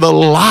fall for the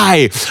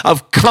lie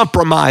of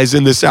compromise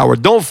in this hour.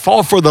 Don't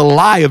fall for the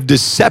lie of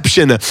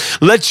deception.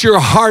 Let your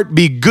heart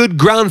be good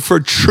ground for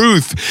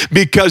truth,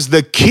 because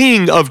the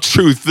King of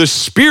truth, the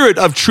Spirit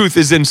of truth,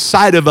 is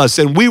inside of us,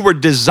 and we were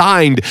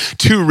designed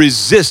to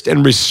resist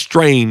and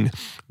restrain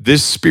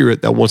this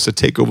spirit that wants to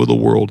take over the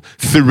world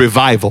through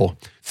revival,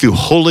 through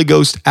Holy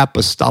Ghost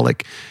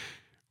apostolic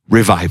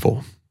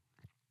revival.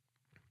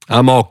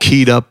 I'm all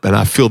keyed up and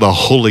I feel the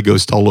Holy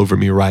Ghost all over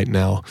me right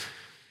now.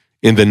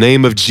 In the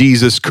name of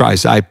Jesus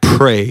Christ, I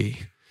pray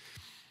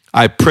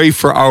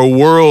for our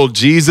world,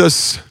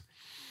 Jesus.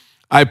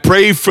 I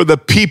pray for the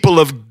people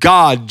of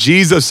God,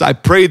 Jesus. I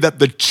pray that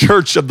the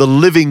church of the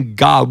living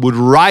God would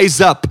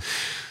rise up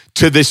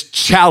to this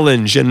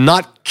challenge and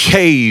not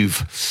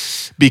cave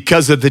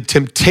because of the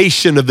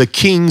temptation of the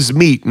king's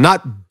meat,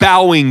 not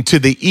bowing to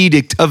the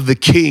edict of the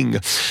king.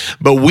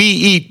 But we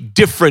eat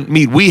different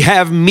meat. We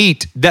have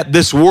meat that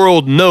this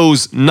world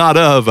knows not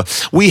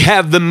of. We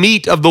have the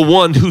meat of the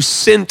one who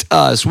sent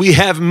us. We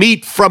have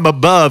meat from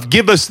above.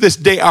 Give us this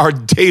day our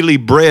daily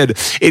bread.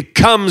 It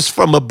comes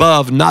from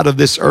above, not of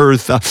this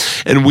earth.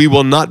 And we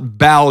will not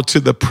bow to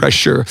the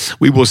pressure.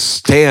 We will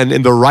stand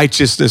in the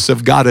righteousness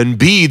of God and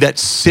be that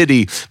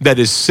city that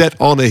is set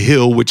on a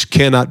hill which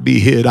cannot be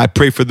hid. I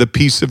pray for the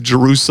peace of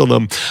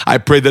Jerusalem. I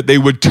pray that they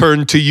would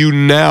turn to you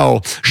now,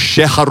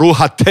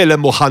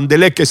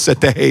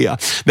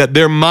 that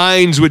their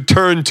minds would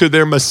turn to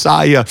their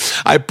Messiah.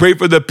 I pray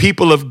for the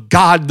people of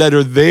God that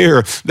are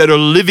there, that are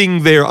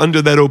living there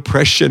under that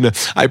oppression.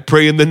 I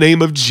pray in the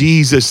name of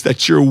Jesus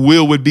that your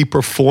will would be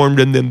performed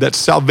in them, that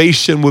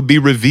salvation would be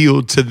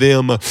revealed to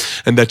them,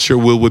 and that your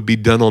will would be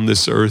done on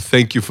this earth.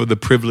 Thank you for the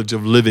privilege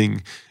of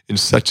living in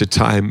such a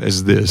time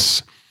as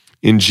this.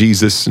 In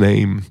Jesus'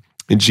 name.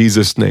 In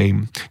Jesus'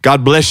 name.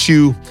 God bless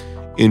you.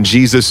 In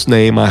Jesus'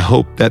 name, I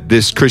hope that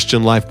this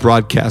Christian Life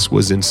broadcast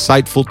was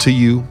insightful to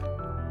you.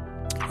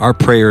 Our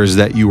prayer is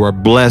that you are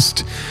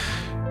blessed.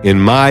 In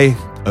my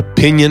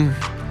opinion,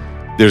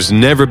 there's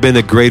never been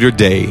a greater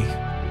day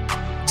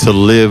to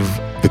live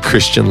the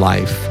Christian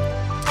life,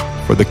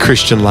 for the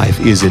Christian life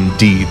is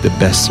indeed the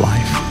best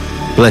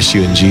life. Bless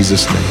you in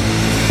Jesus' name.